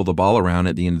could dribble the ball around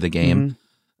at the end of the game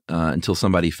until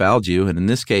somebody fouled you. And in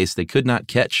this case, they could not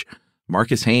catch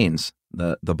Marcus Haynes,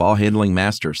 the ball handling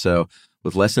master. So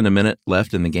with less than a minute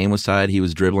left and the game was tied, he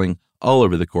was dribbling all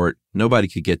over the court. Nobody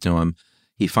could get to him.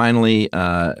 He finally,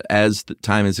 as the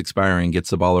time is expiring, gets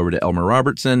the ball over to Elmer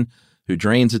Robertson, who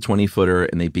drains a 20-footer,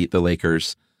 and they beat the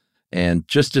Lakers. And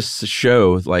just to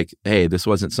show, like, hey, this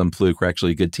wasn't some fluke. We're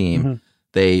actually a good team.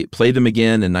 They played them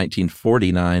again in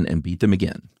 1949 and beat them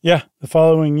again. Yeah, the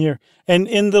following year. And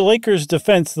in the Lakers'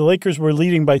 defense, the Lakers were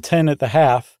leading by 10 at the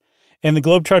half, and the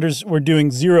Globetrotters were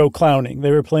doing zero clowning.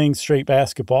 They were playing straight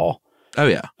basketball. Oh,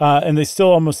 yeah. And they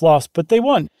still almost lost, but they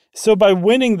won. So by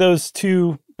winning those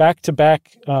two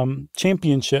back-to-back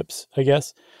championships, I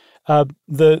guess,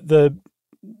 the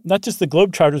not just the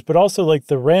Globetrotters, but also like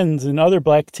the Wrens and other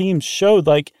black teams showed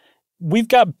like we've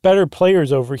got better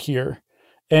players over here.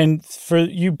 And for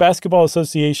you basketball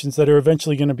associations that are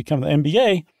eventually going to become the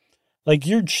NBA, like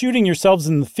you're shooting yourselves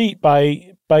in the feet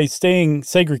by staying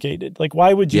segregated. Like,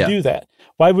 why would you do that?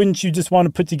 Why wouldn't you just want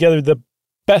to put together the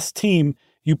best team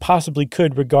you possibly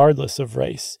could, regardless of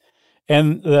race?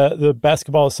 And the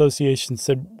basketball association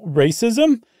said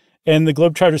racism, and the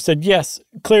Globetrotters said, yes,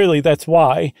 clearly that's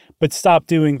why, but stop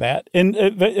doing that. And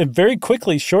very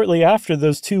quickly, shortly after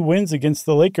those two wins against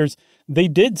the Lakers, they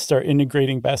did start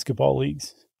integrating basketball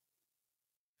leagues.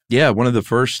 Yeah, one of the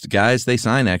first guys they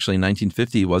signed, actually, in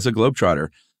 1950 was a Globetrotter,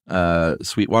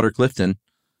 Sweetwater Clifton.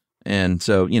 And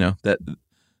so, that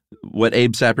what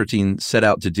Abe Saperstein set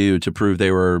out to do to prove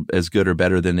they were as good or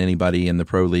better than anybody in the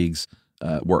pro leagues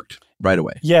worked right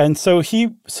away. Yeah, and so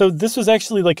this was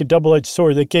actually like a double-edged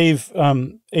sword that gave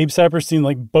Abe Saperstein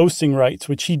like boasting rights,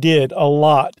 which he did a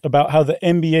lot about how the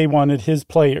NBA wanted his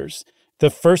players. The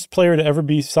first player to ever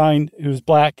be signed who was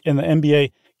black in the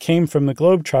NBA came from the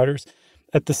Globetrotters.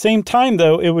 At the same time,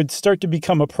 though, it would start to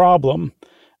become a problem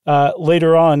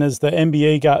later on as the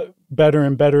NBA got better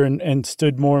and better and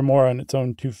stood more and more on its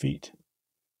own 2 feet.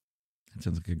 That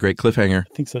sounds like a great cliffhanger.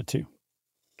 I think so, too.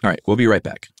 All right, we'll be right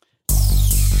back.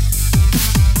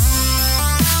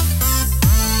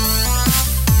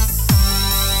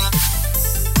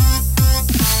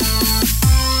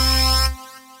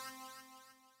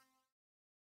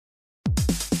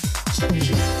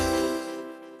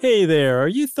 Hey there, are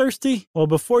you thirsty? Well,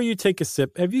 before you take a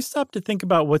sip, have you stopped to think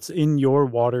about what's in your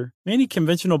water? Many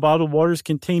conventional bottled waters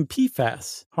contain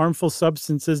PFAS, harmful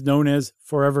substances known as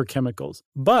forever chemicals.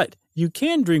 But you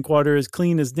can drink water as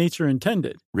clean as nature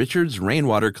intended. Richard's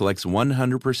Rainwater collects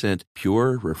 100%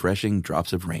 pure, refreshing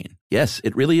drops of rain. Yes,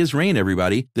 it really is rain,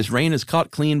 everybody. This rain is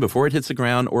caught clean before it hits the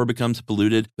ground or becomes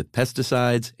polluted with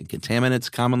pesticides and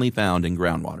contaminants commonly found in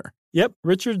groundwater. Yep,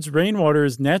 Richard's Rainwater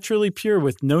is naturally pure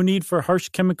with no need for harsh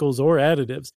chemicals or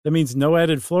additives. That means no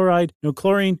added fluoride, no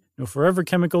chlorine, no forever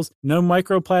chemicals, no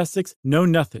microplastics, no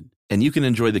nothing. And you can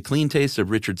enjoy the clean taste of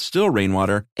Richard's still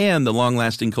rainwater and the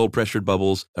long-lasting cold-pressured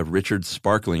bubbles of Richard's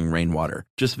sparkling rainwater.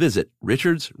 Just visit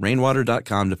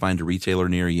richardsrainwater.com to find a retailer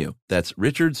near you. That's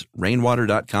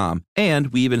richardsrainwater.com. And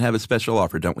we even have a special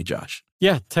offer, don't we, Josh?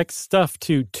 Yeah, text stuff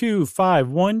to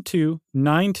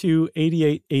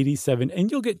 2512928887, and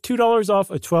you'll get $2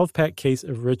 off a 12-pack case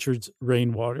of Richard's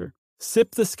Rainwater.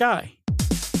 Sip the sky.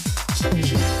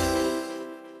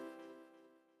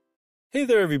 Hey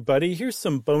there, everybody. Here's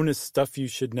some bonus stuff you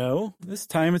should know. This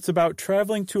time it's about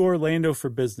traveling to Orlando for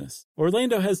business.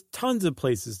 Orlando has tons of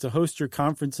places to host your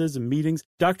conferences and meetings.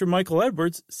 Dr. Michael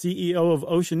Edwards, CEO of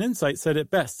Ocean Insight, said it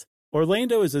best.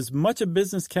 Orlando is as much a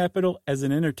business capital as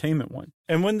an entertainment one.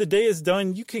 And when the day is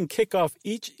done, you can kick off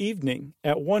each evening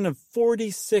at one of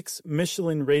 46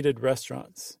 Michelin-rated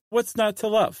restaurants. What's not to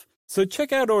love? So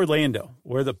check out Orlando,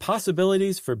 where the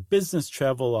possibilities for business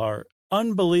travel are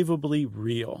unbelievably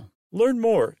real. Learn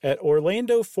more at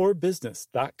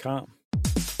orlandoforbusiness.com.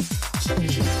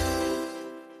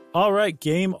 All right,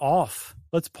 game off.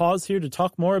 Let's pause here to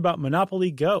talk more about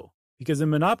Monopoly Go. Because in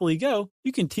Monopoly Go,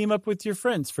 you can team up with your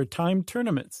friends for timed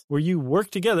tournaments where you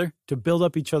work together to build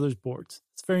up each other's boards.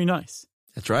 It's very nice.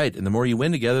 That's right. And the more you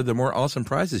win together, the more awesome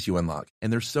prizes you unlock.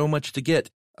 And there's so much to get.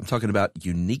 I'm talking about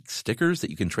unique stickers that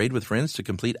you can trade with friends to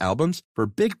complete albums for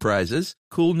big prizes,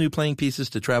 cool new playing pieces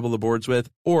to travel the boards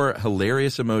with, or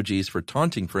hilarious emojis for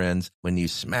taunting friends when you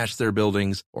smash their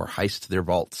buildings or heist their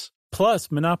vaults.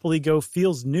 Plus, Monopoly Go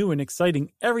feels new and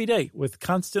exciting every day with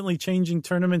constantly changing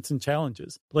tournaments and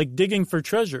challenges, like digging for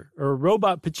treasure or a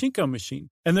robot pachinko machine.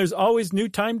 And there's always new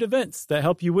timed events that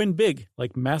help you win big,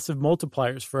 like massive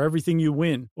multipliers for everything you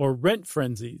win or rent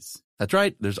frenzies. That's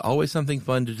right. There's always something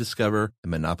fun to discover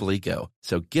in Monopoly Go.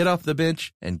 So get off the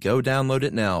bench and go download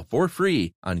it now for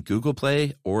free on Google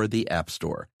Play or the App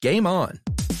Store. Game on!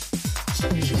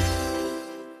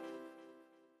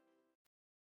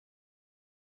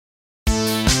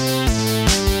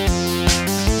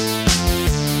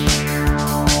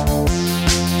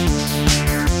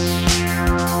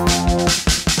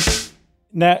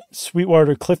 Nat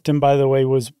Sweetwater Clifton, by the way,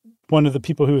 was one of the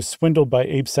people who was swindled by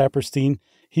Abe Saperstein.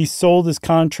 He sold his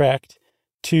contract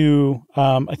to,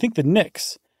 I think, the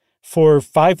Knicks for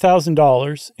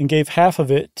 $5,000 and gave half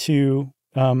of it to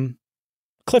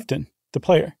Clifton, the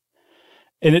player.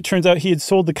 And it turns out he had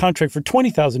sold the contract for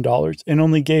 $20,000 and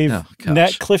only gave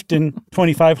Nat Clifton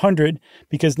 $2,500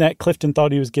 because Nat Clifton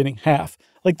thought he was getting half.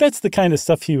 Like, that's the kind of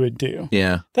stuff he would do.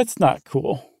 Yeah. That's not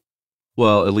cool.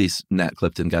 Well, at least Nat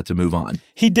Clifton got to move on.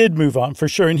 He did move on, for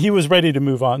sure. And he was ready to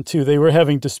move on, too. They were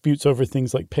having disputes over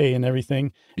things like pay and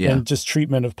everything and just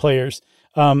treatment of players.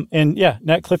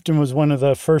 Nat Clifton was one of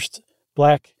the first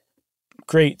black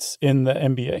greats in the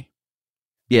NBA.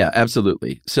 Yeah,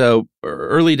 absolutely. So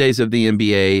early days of the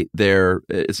NBA,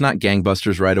 it's not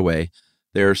gangbusters right away.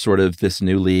 They're sort of this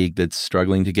new league that's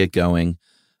struggling to get going.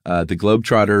 The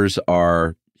Globetrotters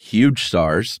are huge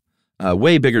stars,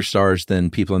 way bigger stars than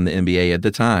people in the NBA at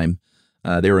the time.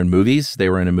 They were in movies. They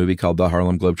were in a movie called The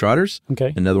Harlem Globetrotters.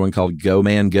 Okay. Another one called Go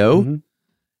Man Go. Mm-hmm.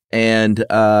 And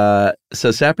so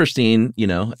Saperstein,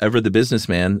 ever the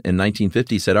businessman in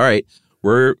 1950, said, all right,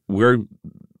 we're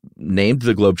named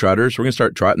the Globetrotters. We're going to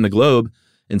start trotting the globe.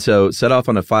 And so set off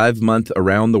on a 5-month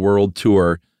around the world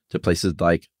tour to places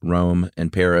like Rome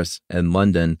and Paris and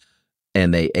London.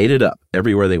 And they ate it up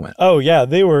everywhere they went. Oh, yeah.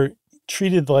 They were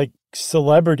treated like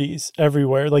celebrities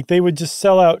everywhere. Like, they would just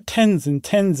sell out tens and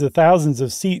tens of thousands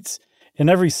of seats in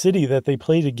every city that they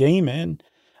played a game in.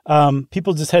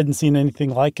 People just hadn't seen anything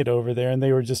like it over there. And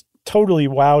they were just totally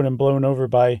wowed and blown over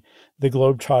by the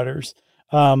Globetrotters.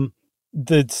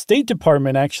 The State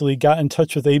Department actually got in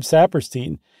touch with Abe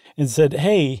Saperstein and said,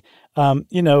 hey,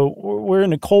 we're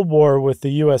in a Cold War with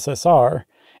the USSR,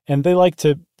 and they like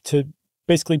to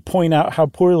basically point out how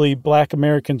poorly Black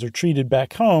Americans are treated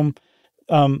back home.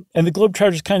 And the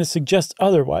Globetrotters kind of suggest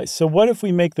otherwise. So what if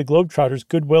we make the Globetrotters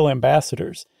goodwill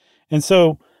ambassadors? And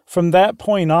so from that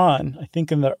point on, I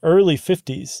think in the early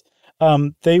 50s,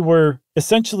 they were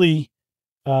essentially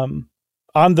on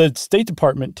the State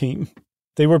Department team.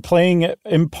 They were playing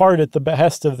in part at the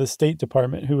behest of the State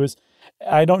Department, who was,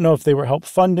 I don't know if they were help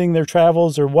funding their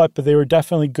travels or what, but they were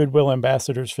definitely goodwill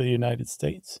ambassadors for the United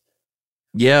States.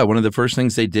 Yeah, one of the first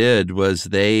things they did was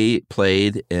they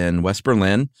played in West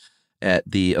Berlin at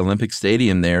the Olympic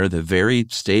Stadium there, the very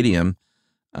stadium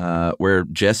where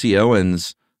Jesse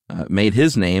Owens made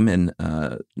his name in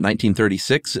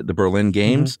 1936 at the Berlin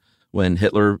Games, when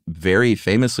Hitler very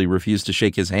famously refused to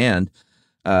shake his hand.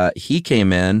 He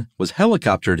came in, was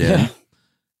helicoptered in. Yeah.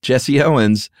 Jesse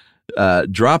Owens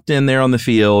dropped in there on the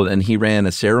field, and he ran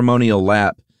a ceremonial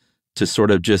lap to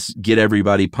sort of just get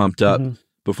everybody pumped up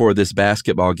before this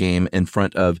basketball game in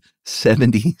front of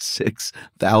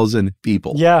 76,000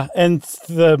 people. Yeah, and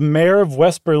the mayor of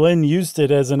West Berlin used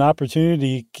it as an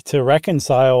opportunity to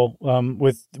reconcile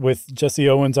with Jesse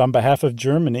Owens on behalf of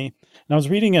Germany. And I was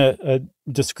reading a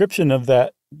description of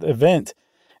that event,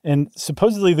 and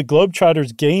supposedly the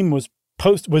Globetrotters game was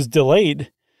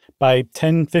delayed by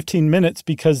 10, 15 minutes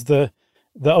because the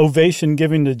ovation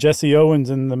given to Jesse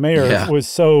Owens and the mayor was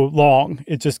so long.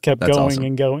 It just kept going awesome.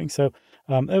 And going. So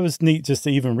it was neat just to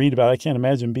even read about it. I can't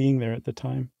imagine being there at the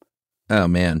time. Oh,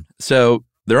 man. So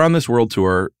they're on this world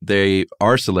tour. They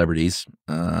are celebrities,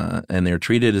 and they're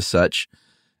treated as such,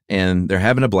 and they're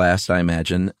having a blast, I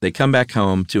imagine. They come back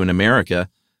home to an America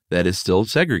that is still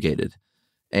segregated.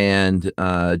 And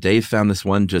Dave found this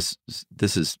one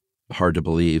this is hard to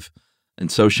believe and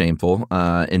so shameful.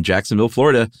 In Jacksonville,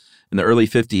 Florida, in the early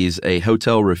 50s, a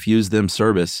hotel refused them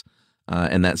service.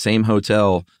 And that same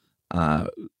hotel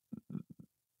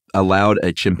allowed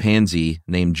a chimpanzee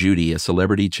named Judy, a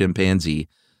celebrity chimpanzee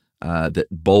that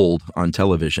bowled on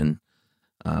television,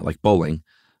 like bowling,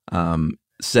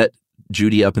 set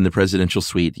Judy up in the presidential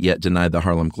suite, yet denied the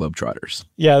Harlem Globetrotters.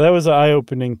 Yeah, that was an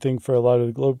eye-opening thing for a lot of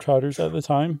the Globetrotters at the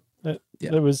time.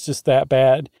 It was just that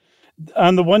bad.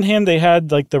 On the one hand, they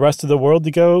had like the rest of the world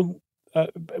to go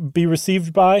be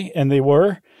received by, and they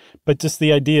were, but just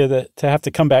the idea that to have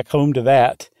to come back home to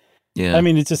that, I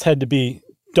mean, it just had to be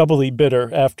doubly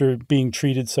bitter after being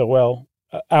treated so well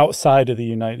outside of the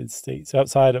United States,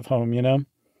 outside of home,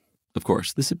 Of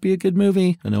course, this would be a good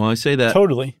movie. I know I say that.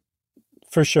 Totally,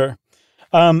 for sure.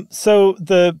 So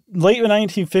the late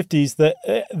 1950s, the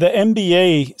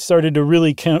NBA started to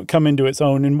really come into its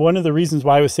own. And one of the reasons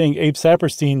why I was saying Abe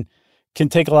Saperstein can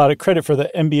take a lot of credit for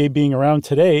the NBA being around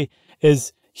today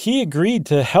is he agreed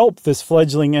to help this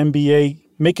fledgling NBA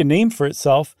make a name for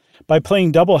itself by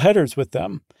playing double headers with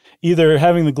them, either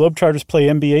having the Globetrotters play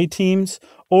NBA teams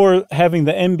or having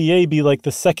the NBA be like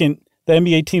the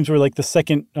NBA teams were like the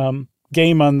second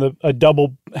game on a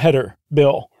double header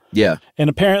bill. Yeah. And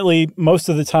apparently most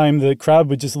of the time the crowd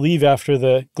would just leave after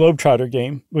the Globetrotter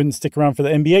game, wouldn't stick around for the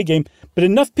NBA game. But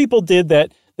enough people did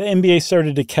that the NBA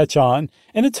started to catch on.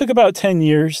 And it took about 10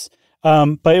 years,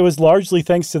 but it was largely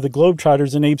thanks to the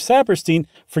Globetrotters and Abe Saperstein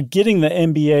for getting the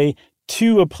NBA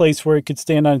to a place where it could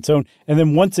stand on its own. And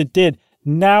then once it did,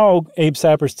 now Abe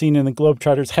Saperstein and the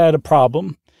Globetrotters had a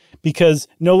problem because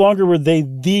no longer were they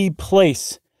the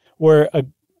place where a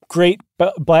great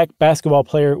black basketball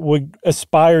player would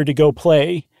aspire to go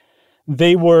play.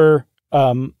 They were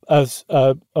a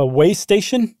way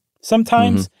station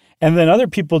sometimes, and then other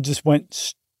people just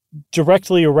went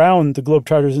directly around the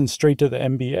Globetrotters and straight to the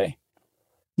NBA.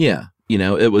 Yeah.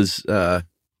 It was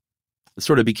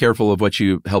sort of be careful of what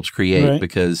you helps create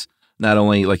because not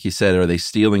only, like you said, are they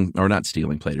stealing or not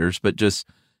stealing players, but just,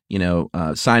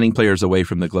 signing players away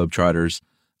from the Globetrotters.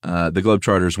 The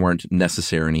Globetrotters weren't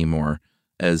necessary anymore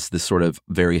as this sort of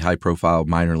very high-profile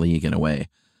minor league in a way.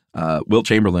 Wilt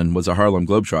Chamberlain was a Harlem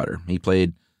Globetrotter. He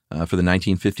played for the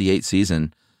 1958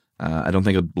 season. I don't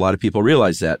think a lot of people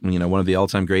realize that. One of the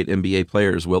all-time great NBA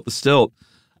players, Wilt the Stilt,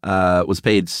 was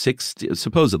paid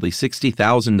supposedly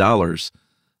 $60,000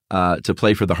 to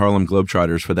play for the Harlem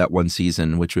Globetrotters for that one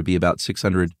season, which would be about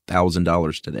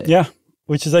 $600,000 today. Yeah,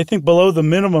 which is, I think, below the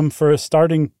minimum for a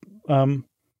starting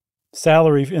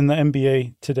salary in the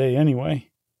NBA today anyway.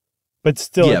 But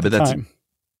still at the time.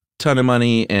 Ton of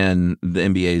money, and the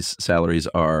NBA's salaries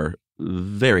are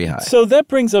very high. So that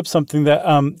brings up something that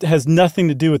has nothing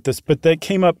to do with this, but that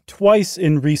came up twice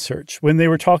in research when they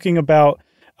were talking about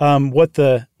what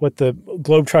the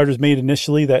Globetrotters made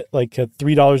initially, that like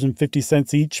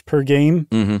 $3.50 each per game,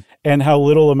 and how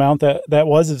little amount that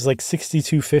was. It was like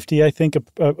 $62.50, I think,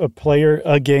 a player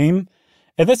a game,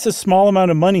 and that's a small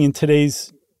amount of money in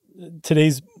today's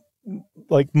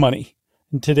like money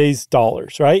in today's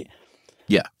dollars, right?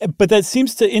 Yeah. But that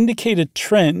seems to indicate a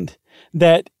trend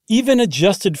that even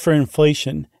adjusted for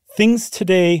inflation, things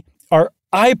today are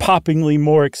eye-poppingly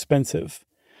more expensive.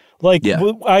 Like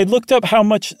I looked up how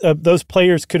much those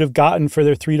players could have gotten for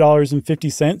their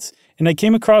 $3.50, and I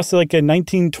came across like a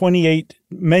 1928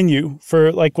 menu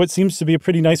for like what seems to be a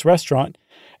pretty nice restaurant.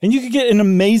 And you could get an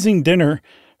amazing dinner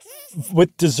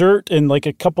with dessert and like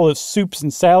a couple of soups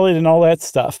and salad and all that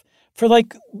stuff for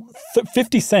like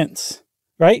 50 cents,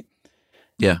 right?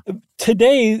 Yeah.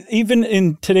 Today, even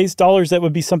in today's dollars, that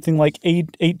would be something like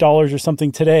 $8 or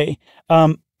something today.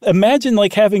 Imagine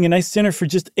like having a nice dinner for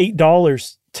just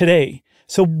 $8 today.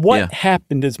 So what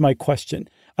happened is my question.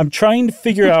 I'm trying to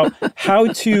figure out how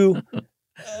to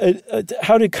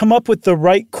come up with the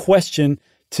right question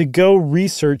to go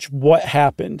research what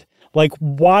happened. Like,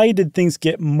 why did things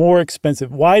get more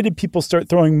expensive? Why did people start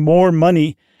throwing more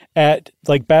money at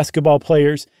like basketball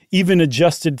players, even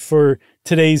adjusted for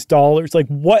today's dollars? Like,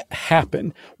 what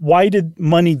happened? Why did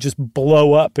money just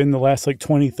blow up in the last like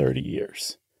 20, 30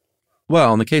 years?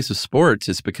 Well, in the case of sports,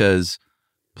 it's because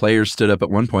players stood up at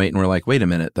one point and were like, wait a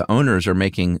minute, the owners are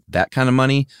making that kind of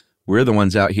money. We're the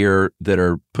ones out here that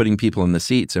are putting people in the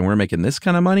seats, and we're making this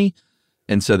kind of money.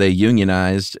 And so they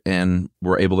unionized and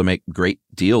were able to make great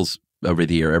deals over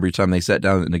the year every time they sat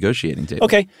down at the negotiating table.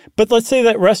 Okay, but let's say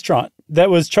that restaurant that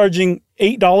was charging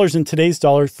 $8 in today's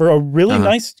dollars for a really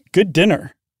nice, good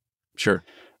dinner. Sure.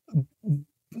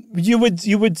 You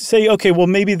would say, okay, well,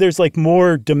 maybe there's like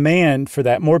more demand for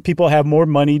that. More people have more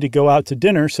money to go out to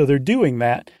dinner, so they're doing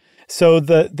that. So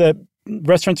the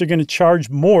restaurants are going to charge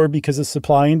more because of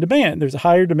supply and demand. There's a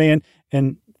higher demand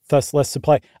and thus less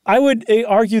supply. I would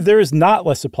argue there is not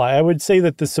less supply. I would say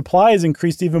that the supply has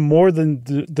increased even more than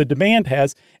the demand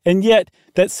has, and yet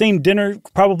that same dinner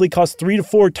probably costs 3 to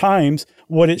 4 times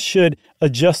what it should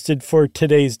adjusted for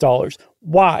today's dollars.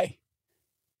 Why?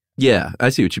 Yeah, I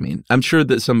see what you mean. I'm sure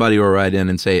that somebody will write in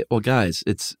and say, well, guys,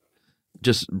 it's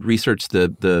just research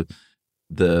the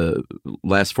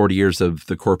last 40 years of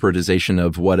the corporatization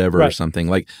of whatever or something.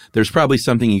 Like, there's probably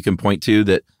something you can point to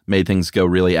that made things go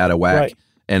really out of whack. Right.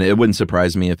 And it wouldn't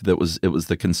surprise me if it was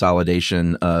the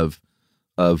consolidation of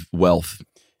wealth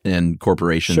and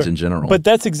corporations in general. But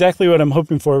that's exactly what I'm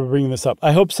hoping for bringing this up.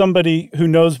 I hope somebody who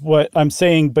knows what I'm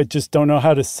saying but just don't know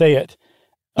how to say it.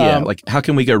 Yeah, like, how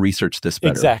can we go research this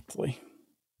better? Exactly.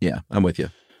 Yeah, I'm with you.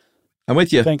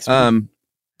 Thanks, man.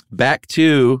 Back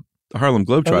to the Harlem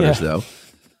Globetrotters, though.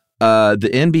 The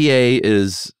NBA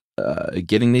is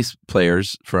getting these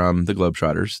players from the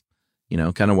Globetrotters,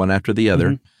 kind of one after the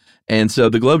other. And so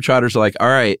the Globetrotters are like, all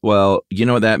right, well, you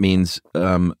know what that means?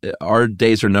 Our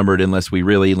days are numbered unless we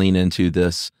really lean into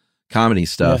this comedy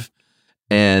stuff.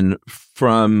 And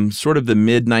from sort of the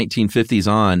mid-1950s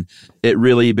on, it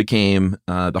really became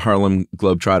the Harlem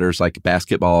Globetrotters, like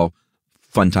basketball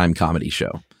fun time comedy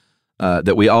show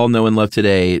that we all know and love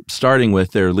today, starting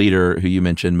with their leader, who you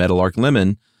mentioned, Meadowlark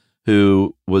Lemon,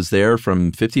 who was there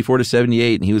from 54 to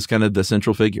 78, and he was kind of the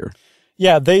central figure.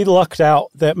 Yeah, they lucked out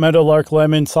that Meadowlark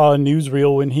Lemon saw a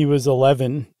newsreel when he was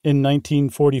 11 in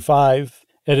 1945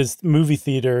 at his movie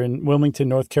theater in Wilmington,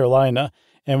 North Carolina,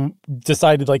 and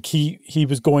decided like he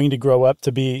was going to grow up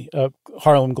to be a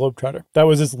Harlem Globetrotter. That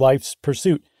was his life's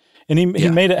pursuit. And he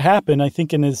made it happen. I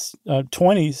think in his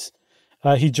 20s,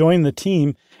 he joined the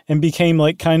team and became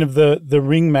like kind of the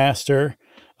ringmaster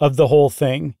of the whole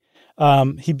thing.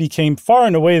 He became far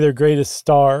and away their greatest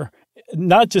star,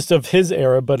 not just of his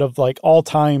era, but of like all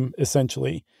time,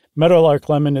 essentially. Meadowlark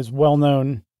Lemon is well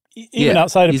known, even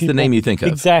outside of he's people. The name you think of.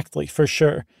 Exactly, for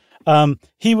sure.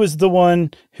 He was the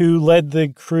one who led the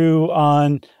crew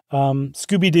on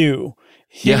Scooby-Doo.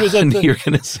 He was at you're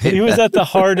going to say he was at the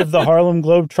heart of the Harlem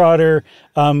Globetrotter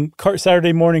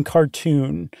Saturday morning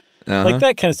cartoon, like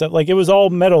that kind of stuff. Like it was all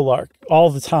Meadowlark all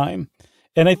the time.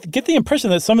 And I get the impression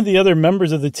that some of the other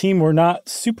members of the team were not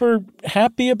super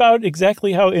happy about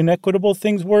exactly how inequitable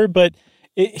things were, but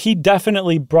he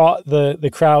definitely brought the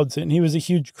crowds in. He was a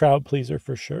huge crowd pleaser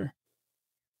for sure.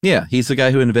 Yeah, he's the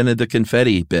guy who invented the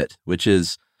confetti bit, which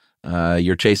is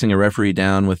you're chasing a referee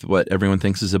down with what everyone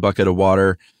thinks is a bucket of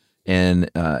water, and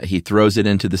he throws it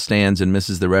into the stands and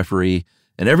misses the referee,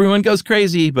 and everyone goes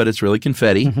crazy, but it's really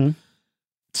confetti. It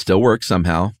still works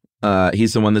somehow.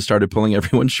 He's the one that started pulling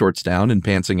everyone's shorts down and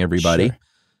pantsing everybody. Sure.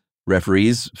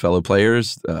 Referees, fellow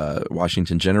players,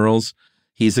 Washington Generals.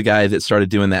 He's the guy that started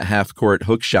doing that half-court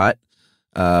hook shot,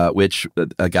 which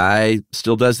a guy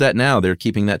still does that now. They're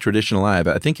keeping that tradition alive.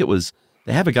 I think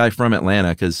they have a guy from Atlanta,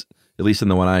 because at least in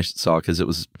the one I saw, because it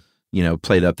was,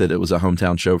 played up that it was a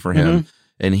hometown show for him.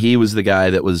 And he was the guy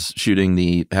that was shooting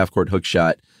the half-court hook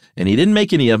shot. And he didn't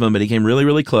make any of them, but he came really,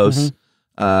 really close.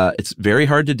 It's very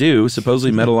hard to do.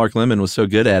 Supposedly Meadowlark Lemon was so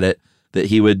good at it that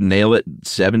he would nail it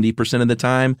 70% of the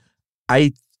time.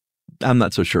 I'm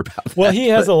not so sure about that. Well, he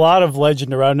has a lot of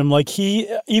legend around him. Like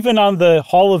even on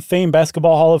the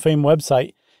Basketball Hall of Fame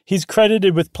website, he's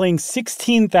credited with playing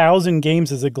 16,000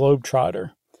 games as a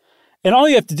Globetrotter. And all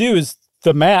you have to do is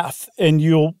the math, and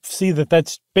you'll see that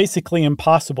that's basically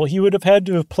impossible. He would have had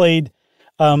to have played,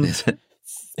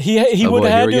 he would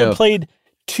have had to have played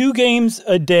 2 games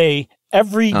a day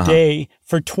every day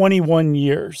for 21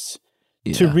 years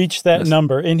to reach that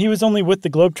number. And he was only with the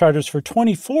Globetrotters for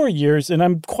 24 years, and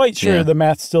I'm quite sure the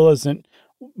math still doesn't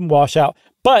wash out.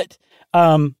 But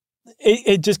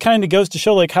it just kind of goes to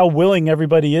show like how willing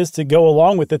everybody is to go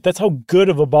along with it. That's how good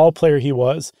of a ball player he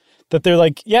was, that they're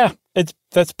like,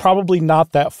 that's probably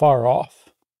not that far off.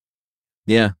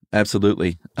 Yeah,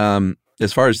 absolutely.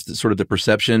 As far as sort of the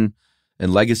perception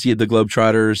and legacy of the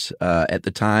Globetrotters at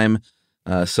the time,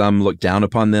 some looked down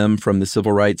upon them from the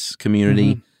civil rights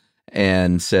community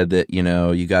and said that,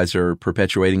 you guys are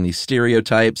perpetuating these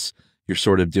stereotypes. You're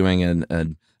sort of doing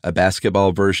a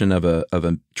basketball version of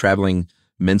a traveling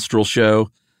minstrel show.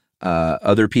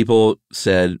 Other people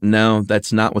said, no,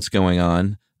 that's not what's going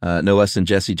on. No less than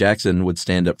Jesse Jackson would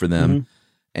stand up for them.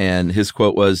 And his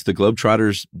quote was, "The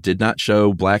Globetrotters did not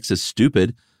show blacks as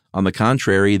stupid. On the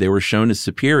contrary, they were shown as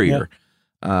superior."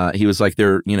 He was like,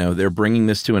 they're bringing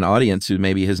this to an audience who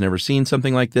maybe has never seen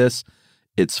something like this.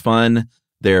 It's fun.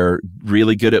 They're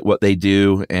really good at what they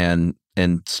do, and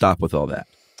stop with all that.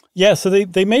 Yeah, so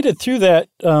they made it through that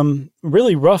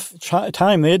really rough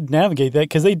time. They had to navigate that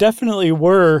because they definitely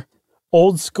were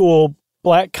old school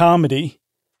black comedy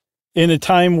in a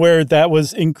time where that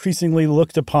was increasingly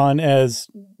looked upon as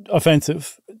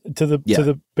offensive to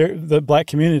the black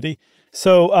community.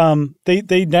 So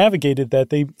they navigated that.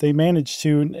 They managed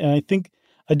to, and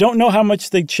I don't know how much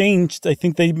they changed. I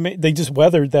think they just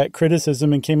weathered that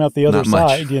criticism and came out the other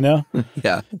side.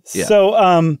 Yeah.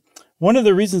 So one of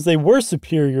the reasons they were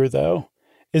superior, though,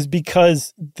 is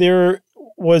because there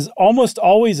was almost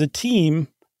always a team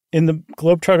in the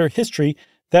Globetrotter history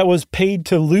that was paid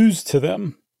to lose to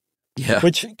them. Yeah,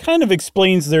 which kind of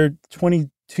explains their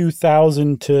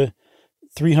 22,000 to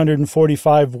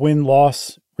 345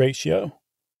 win-loss ratio.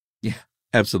 Yeah,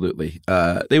 absolutely.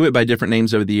 They went by different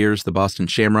names over the years: the Boston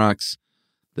Shamrocks,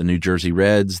 the New Jersey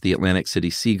Reds, the Atlantic City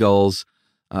Seagulls.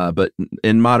 But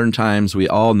in modern times, we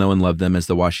all know and love them as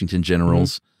the Washington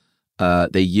Generals.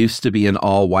 They used to be an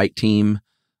all-white team.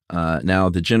 Now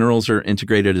the Generals are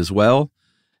integrated as well.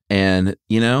 And,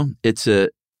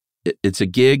 it's a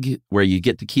gig where you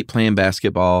get to keep playing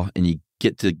basketball and you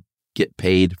get to get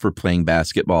paid for playing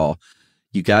basketball.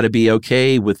 You got to be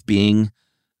okay with being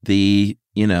the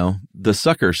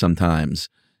sucker sometimes,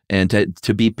 and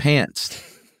to be pantsed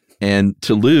and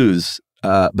to lose.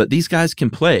 But these guys can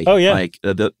play. Oh yeah. Like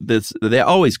they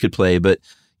always could play. But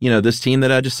this team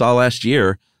that I just saw last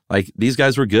year, like these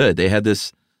guys were good. They had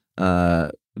this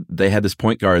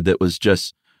point guard that was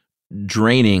just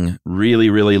draining really,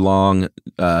 really long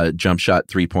jump shot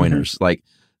 3-pointers, like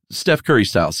Steph Curry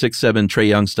style, 6'7", Trae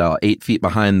Young style, 8 feet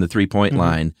behind the 3-point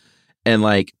line. And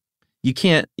like, you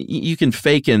can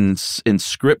fake and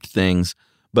script things,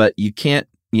 but you can't,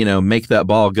 make that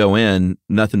ball go in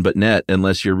nothing but net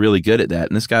unless you're really good at that.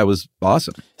 And this guy was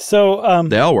awesome. So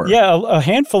they all were. Yeah, a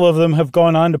handful of them have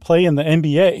gone on to play in the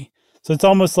NBA. So it's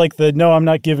almost like no, I'm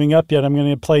not giving up yet. I'm going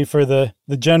to play for the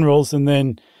Generals and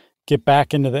then get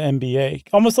back into the NBA.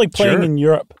 Almost like playing in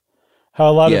Europe. How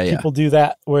a lot of people do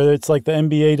that, where it's like the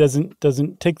NBA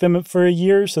doesn't take them for a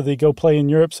year, so they go play in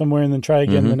Europe somewhere and then try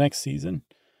again the next season.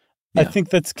 Yeah. I think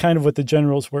that's kind of what the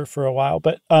Generals were for a while.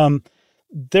 But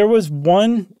there was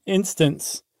one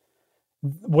instance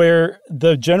where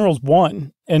the Generals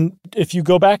won, and if you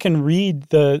go back and read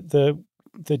the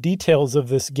details of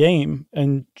this game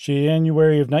in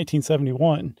January of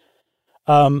 1971,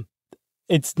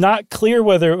 it's not clear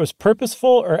whether it was purposeful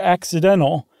or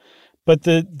accidental, but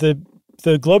the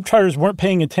Globetrotters weren't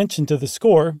paying attention to the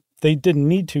score. They didn't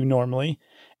need to normally,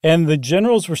 and the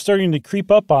Generals were starting to creep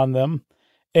up on them,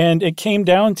 and it came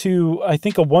down to, I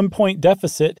think, a 1-point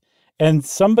deficit. And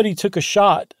somebody took a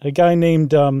shot, a guy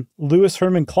named Louis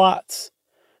Herman Klotz,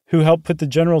 who helped put the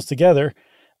Generals together.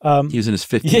 He was in his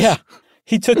 50s. Yeah.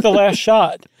 He took the last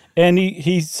shot, and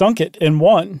he sunk it and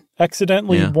won,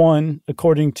 accidentally won,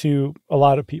 according to a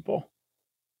lot of people.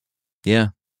 Yeah.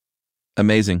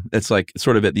 Amazing. It's like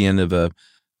sort of at the end of a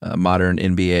modern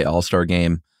NBA All-Star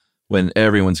game when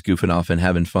everyone's goofing off and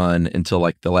having fun until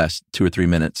like the last 2 or 3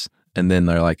 minutes. And then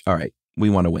they're like, all right, we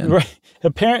want to win. Right.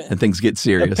 And things get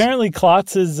serious. Apparently,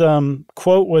 Klotz's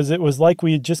quote was, "It was like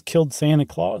we had just killed Santa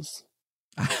Claus."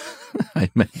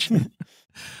 I imagine.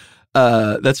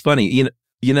 That's funny.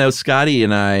 Scotty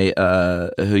and I,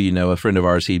 who a friend of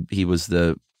ours, he was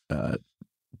the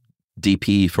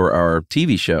DP for our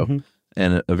TV show,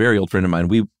 and a very old friend of mine.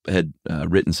 We had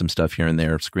written some stuff here and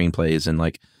there, screenplays, and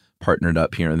like partnered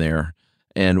up here and there.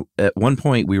 And at one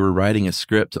point, we were writing a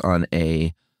script on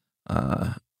a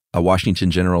Washington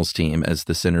Generals team as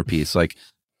the centerpiece, like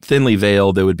thinly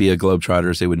veiled. There would be a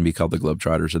Globetrotters. They wouldn't be called the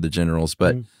Globetrotters or the Generals,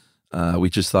 but we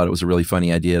just thought it was a really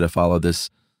funny idea to follow this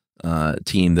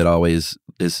team that always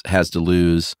has to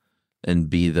lose and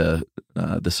be the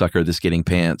sucker that's getting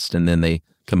pantsed, and then they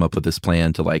come up with this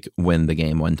plan to like win the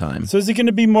game one time. So is it going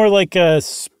to be more like a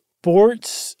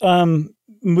sports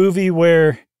movie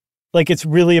where like it's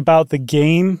really about the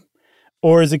game?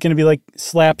 Or is it going to be like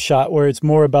Slapshot, where it's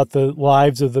more about the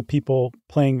lives of the people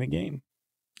playing the game?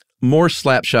 More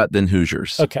Slapshot than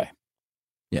Hoosiers. Okay.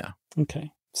 Yeah.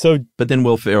 Okay. But then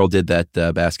Will Ferrell did that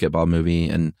basketball movie,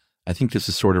 and I think this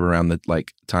is sort of around the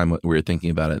like time we were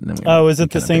thinking about it. And then is it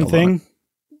the same thing?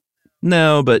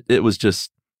 No, but it was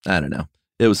just, I don't know.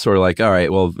 It was sort of like, all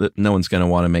right, well, no one's going to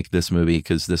want to make this movie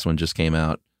because this one just came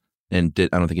out. And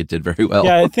I don't think it did very well.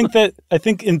 Yeah, I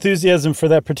think enthusiasm for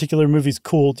that particular movie is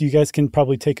cool. You guys can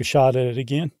probably take a shot at it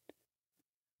again.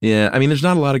 Yeah, I mean, there's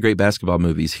not a lot of great basketball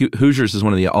movies. Hoosiers is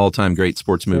one of the all-time great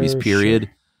sports movies, period.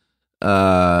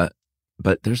 Sure.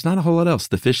 But there's not a whole lot else.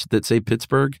 The Fish That Saved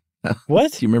Pittsburgh.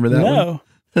 What? Do you remember that one? No.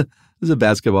 It was a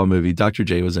basketball movie. Dr.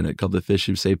 J was in it, called The Fish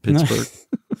Who Saved Pittsburgh.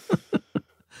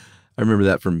 I remember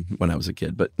that from when I was a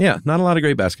kid. But yeah, not a lot of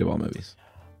great basketball movies.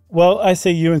 Well, I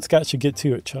say you and Scott should get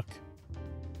to it, Chuck.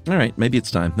 All right, maybe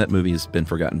it's time. That movie has been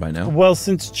forgotten by now. Well,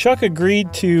 since Chuck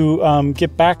agreed to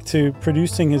get back to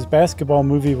producing his basketball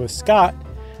movie with Scott,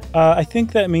 I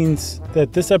think that means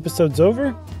that this episode's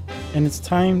over, and it's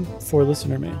time for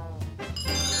listener mail.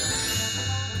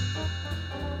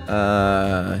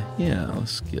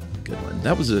 Let's get a good one.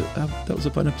 That was a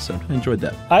fun episode. I enjoyed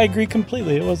that. I agree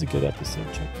completely. It was a good episode,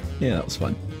 Chuck. Yeah, that was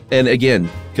fun. And again,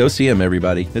 go see them,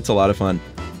 everybody. It's a lot of fun.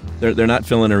 They're not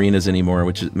filling arenas anymore,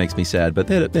 which makes me sad, but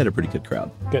they had a pretty good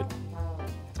crowd. Good.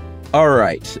 All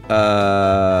right.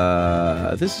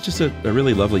 This is just a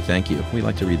really lovely thank you. We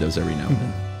like to read those every now and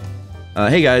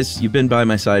then. Hey, guys, you've been by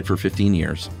my side for 15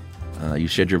 years. You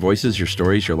shared your voices, your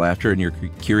stories, your laughter, and your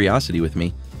curiosity with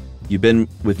me. You've been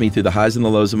with me through the highs and the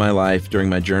lows of my life during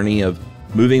my journey of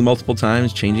moving multiple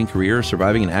times, changing careers,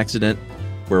 surviving an accident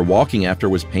where walking after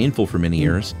was painful for many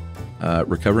years,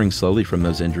 recovering slowly from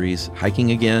those injuries,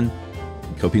 hiking again,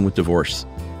 and coping with divorce.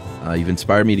 You've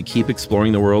inspired me to keep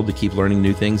exploring the world, to keep learning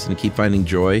new things, and to keep finding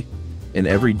joy in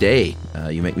every day.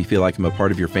 You make me feel like I'm a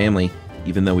part of your family,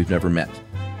 even though we've never met.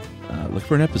 Look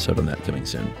for an episode on that coming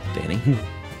soon, Danny.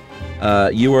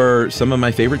 You are some of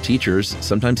my favorite teachers,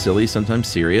 sometimes silly, sometimes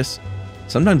serious,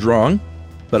 sometimes wrong,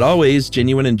 but always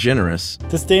genuine and generous.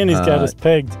 This Danny's got us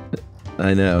pegged.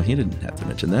 I know. He didn't have to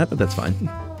mention that, but that's fine.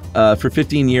 For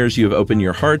 15 years, you have opened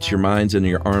your hearts, your minds, and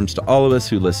your arms to all of us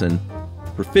who listen.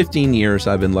 For 15 years,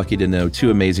 I've been lucky to know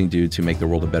two amazing dudes who make the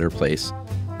world a better place.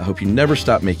 I hope you never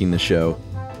stop making the show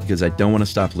because I don't want to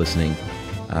stop listening.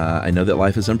 I know that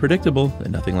life is unpredictable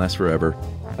and nothing lasts forever.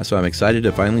 So I'm excited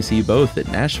to finally see you both at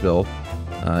Nashville,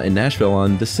 in Nashville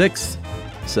on the 6th.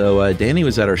 So Danny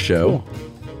was at our show, cool.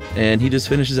 And he just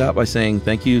finishes out by saying,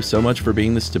 thank you so much for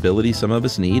being the stability some of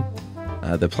us need,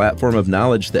 the platform of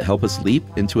knowledge that help us leap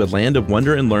into a land of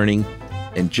wonder and learning,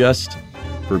 and just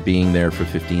for being there for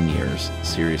 15 years.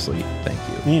 Seriously, thank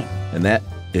you. Yeah. And that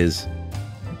is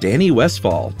Danny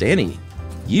Westfall. Danny,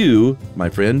 you, my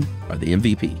friend, are the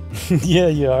MVP. Yeah,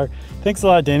 you are. Thanks a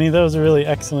lot, Danny. That was a really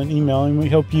excellent email, and we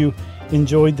hope you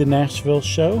enjoyed the Nashville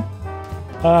show.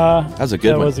 That was a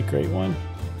good one. That was a great one.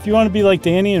 If you want to be like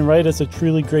Danny and write us a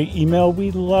truly great email,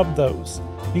 we love those.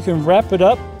 You can wrap it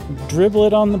up, dribble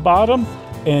it on the bottom,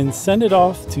 and send it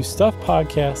off to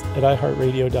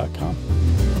stuffpodcast@iheartradio.com.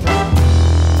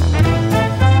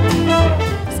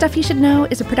 Stuff You Should Know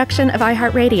is a production of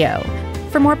iHeartRadio.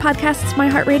 For more podcasts from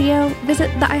iHeartRadio,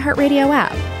 visit the iHeartRadio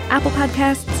app, Apple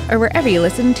Podcasts, or wherever you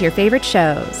listen to your favorite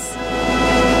shows.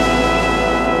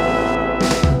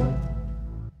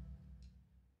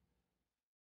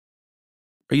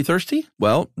 Are you thirsty?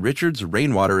 Well, Richard's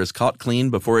rainwater is caught clean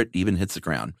before it even hits the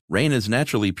ground. Rain is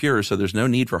naturally pure, so there's no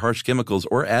need for harsh chemicals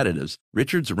or additives.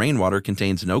 Richard's rainwater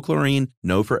contains no chlorine,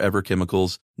 no forever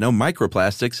chemicals, no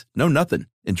microplastics, no nothing.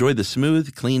 Enjoy the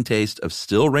smooth, clean taste of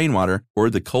still rainwater or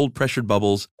the cold-pressured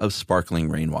bubbles of sparkling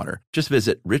rainwater. Just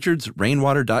visit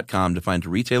richardsrainwater.com to find a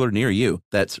retailer near you.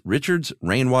 That's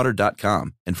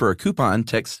richardsrainwater.com. And for a coupon,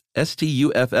 text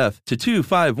STUFF to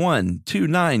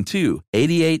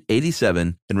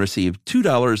 251-292-8887 and receive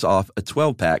 $2 off a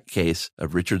 12-pack case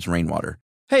of Richard's Rainwater.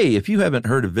 Hey, if you haven't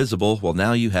heard of Visible, well,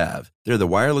 now you have. They're the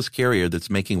wireless carrier that's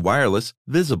making wireless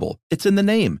visible. It's in the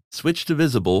name. Switch to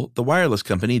Visible, the wireless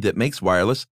company that makes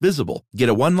wireless visible. Get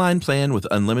a one-line plan with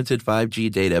unlimited 5G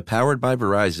data powered by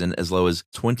Verizon as low as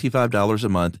 $25 a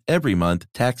month, every month,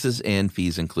 taxes and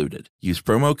fees included. Use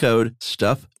promo code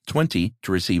STUFF20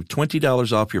 to receive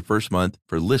 $20 off your first month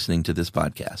for listening to this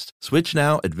podcast. Switch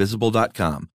now at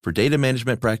Visible.com. For data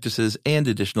management practices and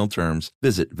additional terms,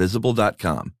 visit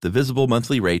Visible.com. The Visible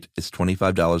monthly rate is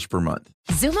 $25 per month.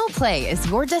 Zumo Play is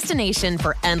your destination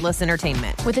for endless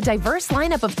entertainment. With a diverse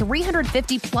lineup of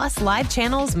 350-plus live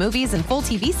channels, movies, and full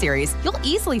TV series, you'll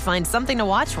easily find something to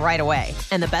watch right away.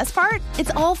 And the best part? It's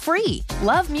all free.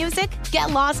 Love music? Get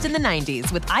lost in the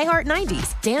 90s with iHeart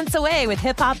 90s. Dance away with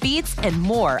hip-hop beats and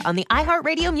more on the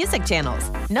iHeartRadio music channels.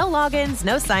 No logins,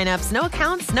 no signups, no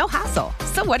accounts, no hassle.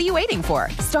 So what are you waiting for?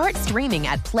 Start streaming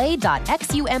at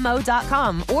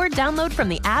play.xumo.com or download from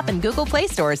the app and Google Play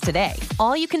stores today.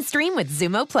 All you can stream with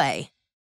Zumo Play.